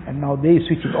condition, and now they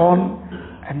switch it on,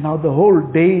 and now the whole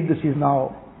day this is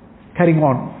now carrying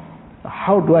on.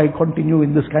 How do I continue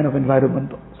in this kind of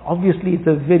environment? Obviously it's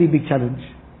a very big challenge.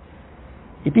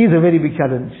 It is a very big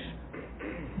challenge.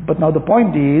 But now the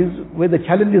point is, where the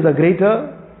challenges are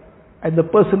greater, and the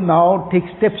person now takes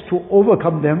steps to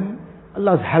overcome them,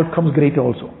 Allah's help comes greater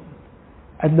also.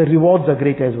 And the rewards are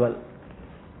greater as well.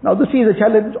 Now this is a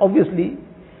challenge, obviously.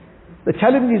 The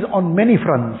challenge is on many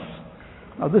fronts.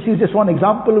 Now this is just one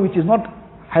example which is not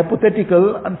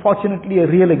hypothetical, unfortunately a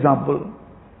real example.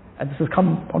 And this has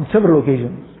come on several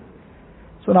occasions.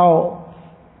 So now,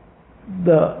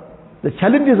 the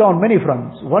challenges are on many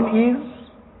fronts. One is,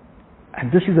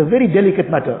 and this is a very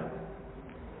delicate matter,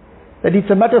 that it's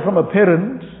a matter from a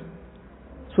parent,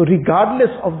 so regardless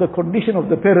of the condition of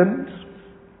the parent,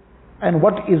 and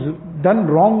what is done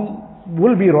wrong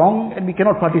will be wrong, and we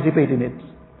cannot participate in it.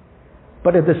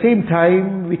 But at the same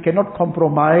time, we cannot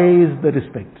compromise the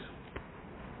respect.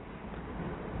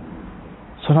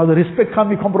 So now the respect can't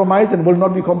be compromised and will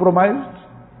not be compromised,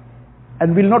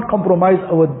 and will not compromise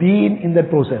our deen in that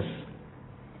process.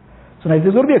 So now if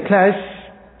there's going to be a clash,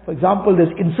 for example,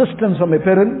 there's insistence from a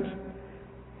parent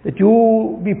that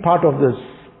you be part of this.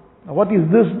 Now what is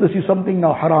this? This is something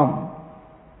now haram.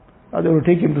 Now they will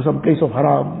take him to some place of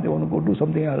haram, they want to go do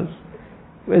something else,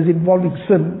 where it's involving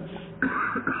sin.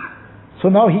 So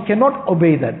now he cannot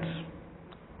obey that.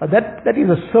 Now that is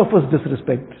a surface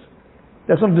disrespect.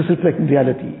 That's not disrespect in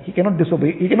reality. He cannot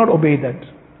obey that.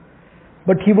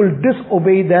 But he will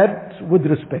disobey that with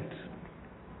respect.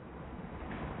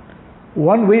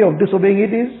 One way of disobeying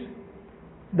it is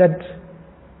that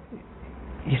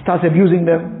he starts abusing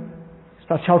them,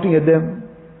 starts shouting at them,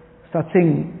 starts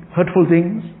saying hurtful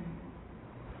things.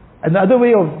 And the other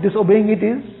way of disobeying it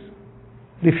is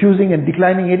refusing and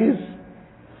declining it is,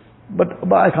 but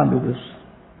I can't do this.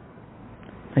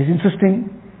 He's insisting,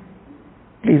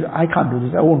 please, I can't do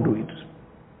this, I won't do it.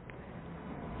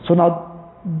 So now,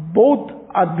 both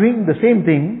are doing the same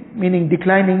thing, meaning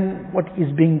declining what is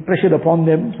being pressured upon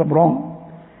them, some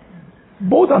wrong.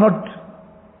 Both are not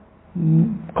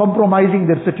compromising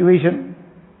their situation,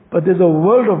 but there's a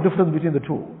world of difference between the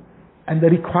two. And the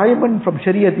requirement from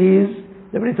Shariat is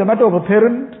that when it's a matter of a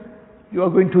parent, you are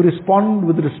going to respond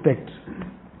with respect.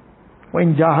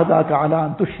 وَإِنْ جَاهَدَاكَ عَلَىٰ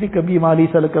أَن تُشْرِكَ بِي مَا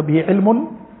لَيْسَ لَكَ بِهِ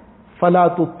عِلْمٌ فَلَا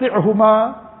تُطِعْهُمَا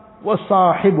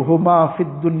وَصَاحِبْهُمَا فِي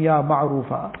الدُّنْيَا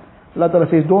مَعْرُوفًا. Allah Ta'ala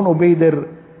says, don't obey their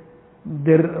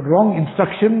wrong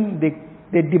instruction.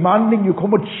 They're demanding you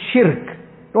commit shirk.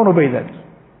 Don't obey that.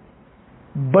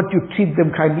 But you treat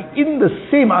them kindly. In the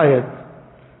same ayat,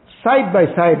 side by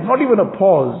side, not even a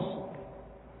pause,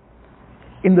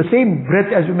 in the same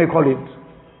breath as you may call it,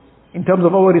 in terms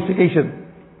of our recitation.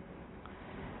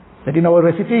 That in our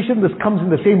recitation, this comes in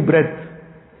the same breath.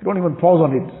 You don't even pause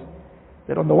on it.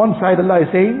 That on the one side Allah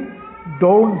is saying,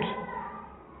 don't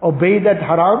obey that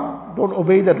haram, don't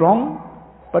obey that wrong,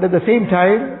 but at the same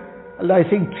time, Allah is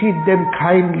saying, treat them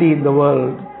kindly in the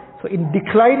world. So in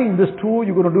declining this too,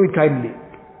 you're going to do it kindly.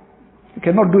 You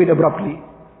cannot do it abruptly.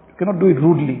 You cannot do it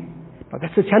rudely. But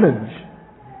that's a challenge.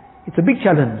 It's a big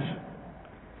challenge.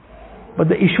 But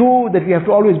the issue that we have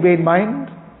to always bear in mind,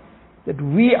 that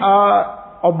we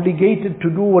are obligated to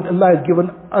do what Allah has given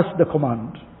us the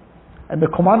command. And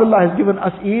the command Allah has given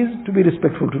us is to be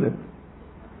respectful to them.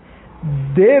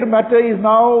 Their matter is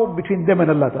now between them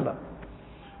and Allah Ta'ala.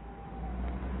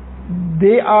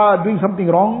 They are doing something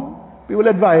wrong, we will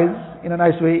advise in a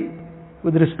nice way,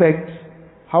 with respect,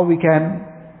 how we can.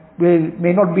 It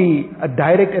may not be a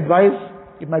direct advice,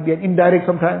 it might be an indirect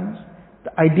sometimes.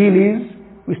 The ideal is,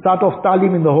 we start off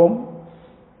ta'lim in the home,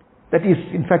 That is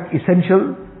in fact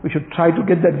essential. We should try to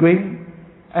get that going,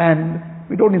 and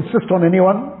we don't insist on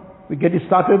anyone. We get it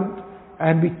started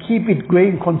and we keep it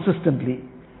going consistently.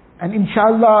 And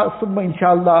inshallah, summa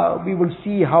inshallah, we will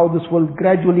see how this will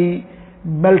gradually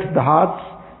melt the hearts.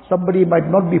 Somebody might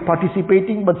not be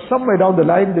participating, but somewhere down the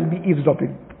line they'll be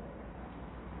eavesdropping.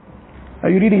 Are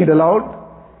you reading it aloud?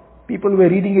 People were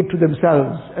reading it to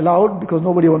themselves aloud because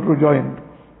nobody wanted to join.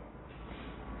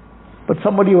 But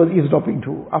somebody was eavesdropping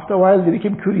too. After a while they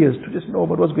became curious to just know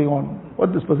about what's going on,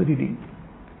 what this person reading.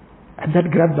 And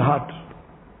that grabbed the heart.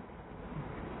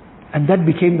 And that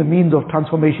became the means of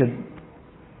transformation.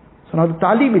 So now the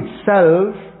ta'lim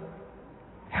itself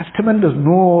has tremendous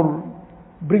noor,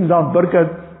 brings down barakat.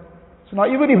 So now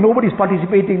even if nobody is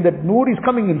participating, that noor is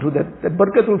coming into that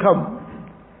barakat will come.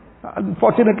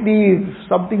 Unfortunately,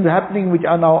 some things are happening which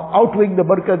are now outweighing the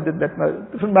barakat, that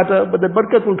doesn't matter, but the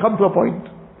barakat will come to a point.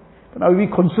 So now we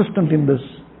be consistent in this.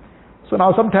 So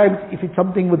now sometimes if it's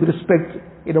something with respect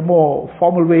in a more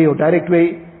formal way or direct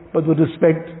way, but with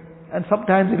respect, and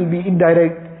sometimes it will be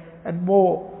indirect and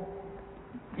more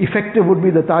effective would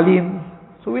be the ta'lim.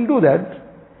 So we'll do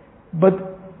that. But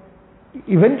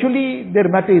eventually their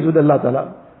matter is with Allah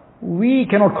Ta'ala. We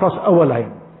cannot cross our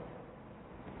line.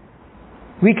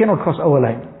 We cannot cross our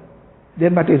line. Their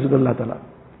matter is with Allah Ta'ala.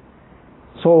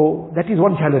 So that is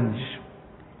one challenge.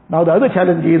 Now the other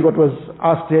challenge is, what was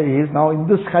asked here is, now in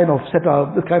this kind of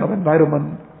setup, this kind of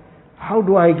environment, how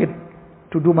do I get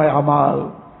to do my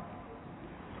amal?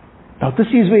 Now this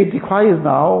is where it requires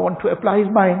now one to apply his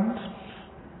mind.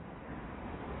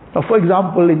 Now for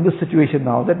example, in this situation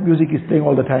now, that music is playing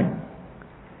all the time.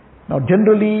 Now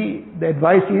generally the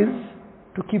advice is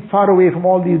to keep far away from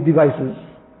all these devices.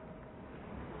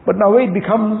 But now when it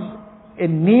becomes a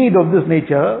need of this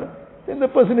nature, then the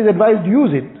person is advised to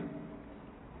use it.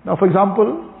 Now for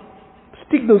example,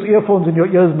 stick those earphones in your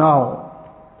ears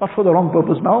now. Not for the wrong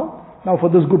purpose now for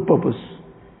this good purpose.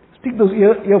 Stick those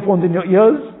earphones in your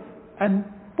ears and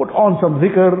put on some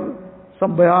zikr,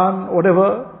 some bayan,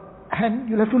 whatever, and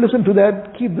you'll have to listen to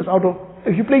that. Keep this out of,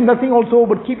 if you're playing nothing also,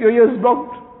 but keep your ears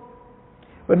blocked.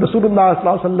 When Rasulullah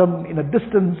sallallahu alaihi wasallam in a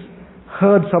distance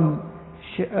heard some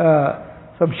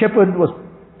shepherd was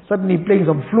suddenly playing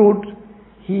some flute,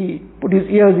 he put his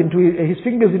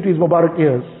fingers into his Mubarak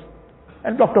ears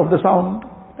and blocked off the sound.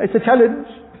 It's a challenge.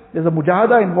 There's a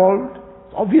mujahada involved.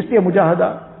 It's obviously a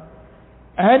mujahada.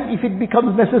 And if it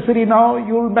becomes necessary now,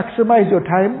 you'll maximize your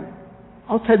time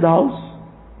outside the house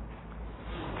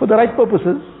for the right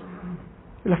purposes.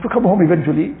 You'll have to come home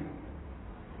eventually.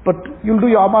 But you'll do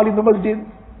your amal in the masjid.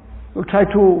 You'll try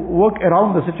to work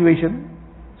around the situation.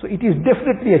 So it is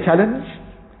definitely a challenge.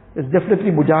 There's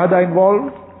definitely mujahada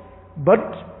involved. But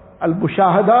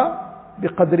al-mushahada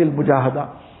biqadri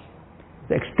al-mujahada.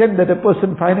 The extent that a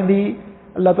person finally,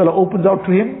 Allah Ta'ala opens out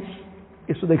to him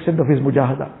is to the extent of his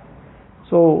mujahada.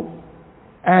 So,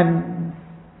 and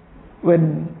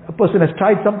when a person has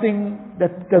tried something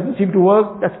that doesn't seem to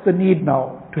work, that's the need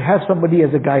now, to have somebody as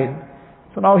a guide.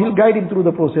 So now he'll guide him through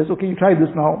the process. Okay, you try this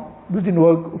now. This didn't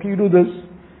work. Okay, you do this.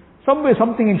 Somewhere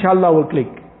something inshallah will click.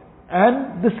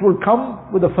 And this will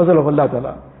come with the fazl of Allah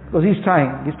Ta'ala. Because he's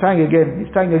trying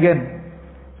again.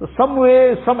 So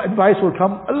somewhere, some advice will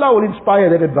come. Allah will inspire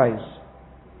that advice.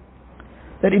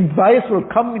 That advice will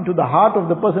come into the heart of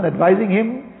the person advising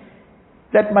him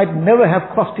that might never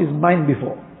have crossed his mind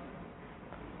before.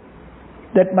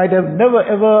 That might have never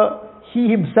ever,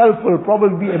 he himself will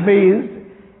probably be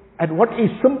amazed at what a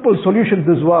simple solution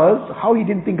this was, how he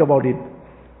didn't think about it.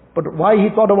 But why he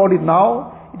thought about it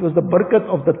now, it was the barakat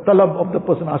of the talab of the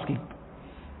person asking.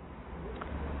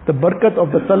 The barakat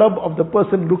of the talab of the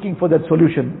person looking for that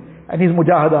solution. And his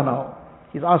mujahada now.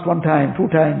 He's asked 1 time, 2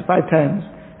 times, 5 times,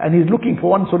 and he's looking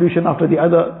for one solution after the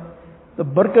other. The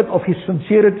barakat of his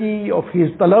sincerity, of his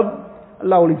talab,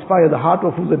 Allah will inspire the heart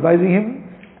of who's advising him,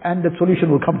 and that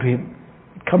solution will come to him.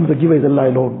 It comes, the giver is Allah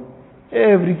alone.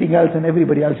 Everything else and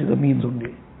everybody else is a means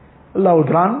only. Allah will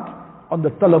grant on the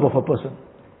talab of a person.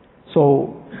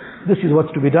 So, this is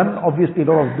what's to be done. Obviously, a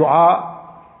lot of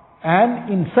dua.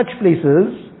 And in such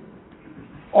places,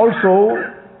 also,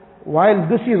 while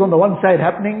this is on the one side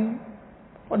happening,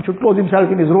 one should close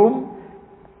himself in his room,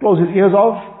 close his ears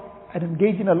off, and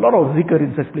engage in a lot of zikr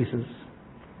in such places.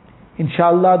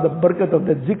 Inshallah, the barakat of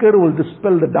that zikr will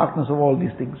dispel the darkness of all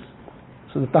these things.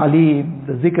 So the ta'lim,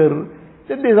 the zikr.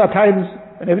 Then there are times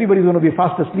when everybody's going to be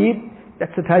fast asleep.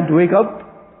 That's the time to wake up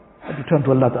and to turn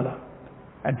to Allah Ta'ala.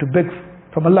 And to beg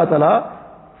from Allah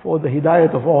Ta'ala for the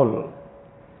hidayat of all.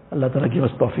 Allah Ta'ala give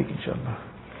us tawfiq, inshallah.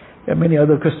 There are many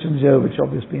other questions here which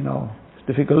obviously now is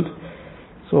difficult.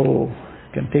 So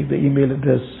you can take the email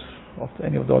address of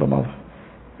any of the ulama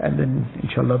And then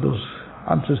inshallah those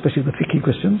answers, especially the fiqhi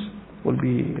questions, will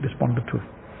be responded to.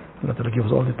 Allah Ta'ala give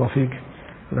us all the tawfiq.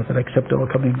 Allah Ta'ala accept our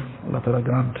coming. Allah Ta'ala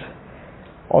grant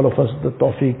all of us the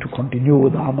tawfiq to continue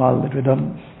with the amal that we've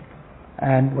done,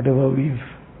 and whatever we've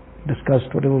discussed,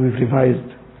 whatever we've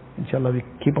revised, inshallah we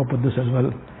keep up with this as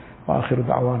well. Wa akhiru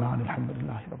da'wana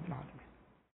alhamdulillahi rabbil alamin.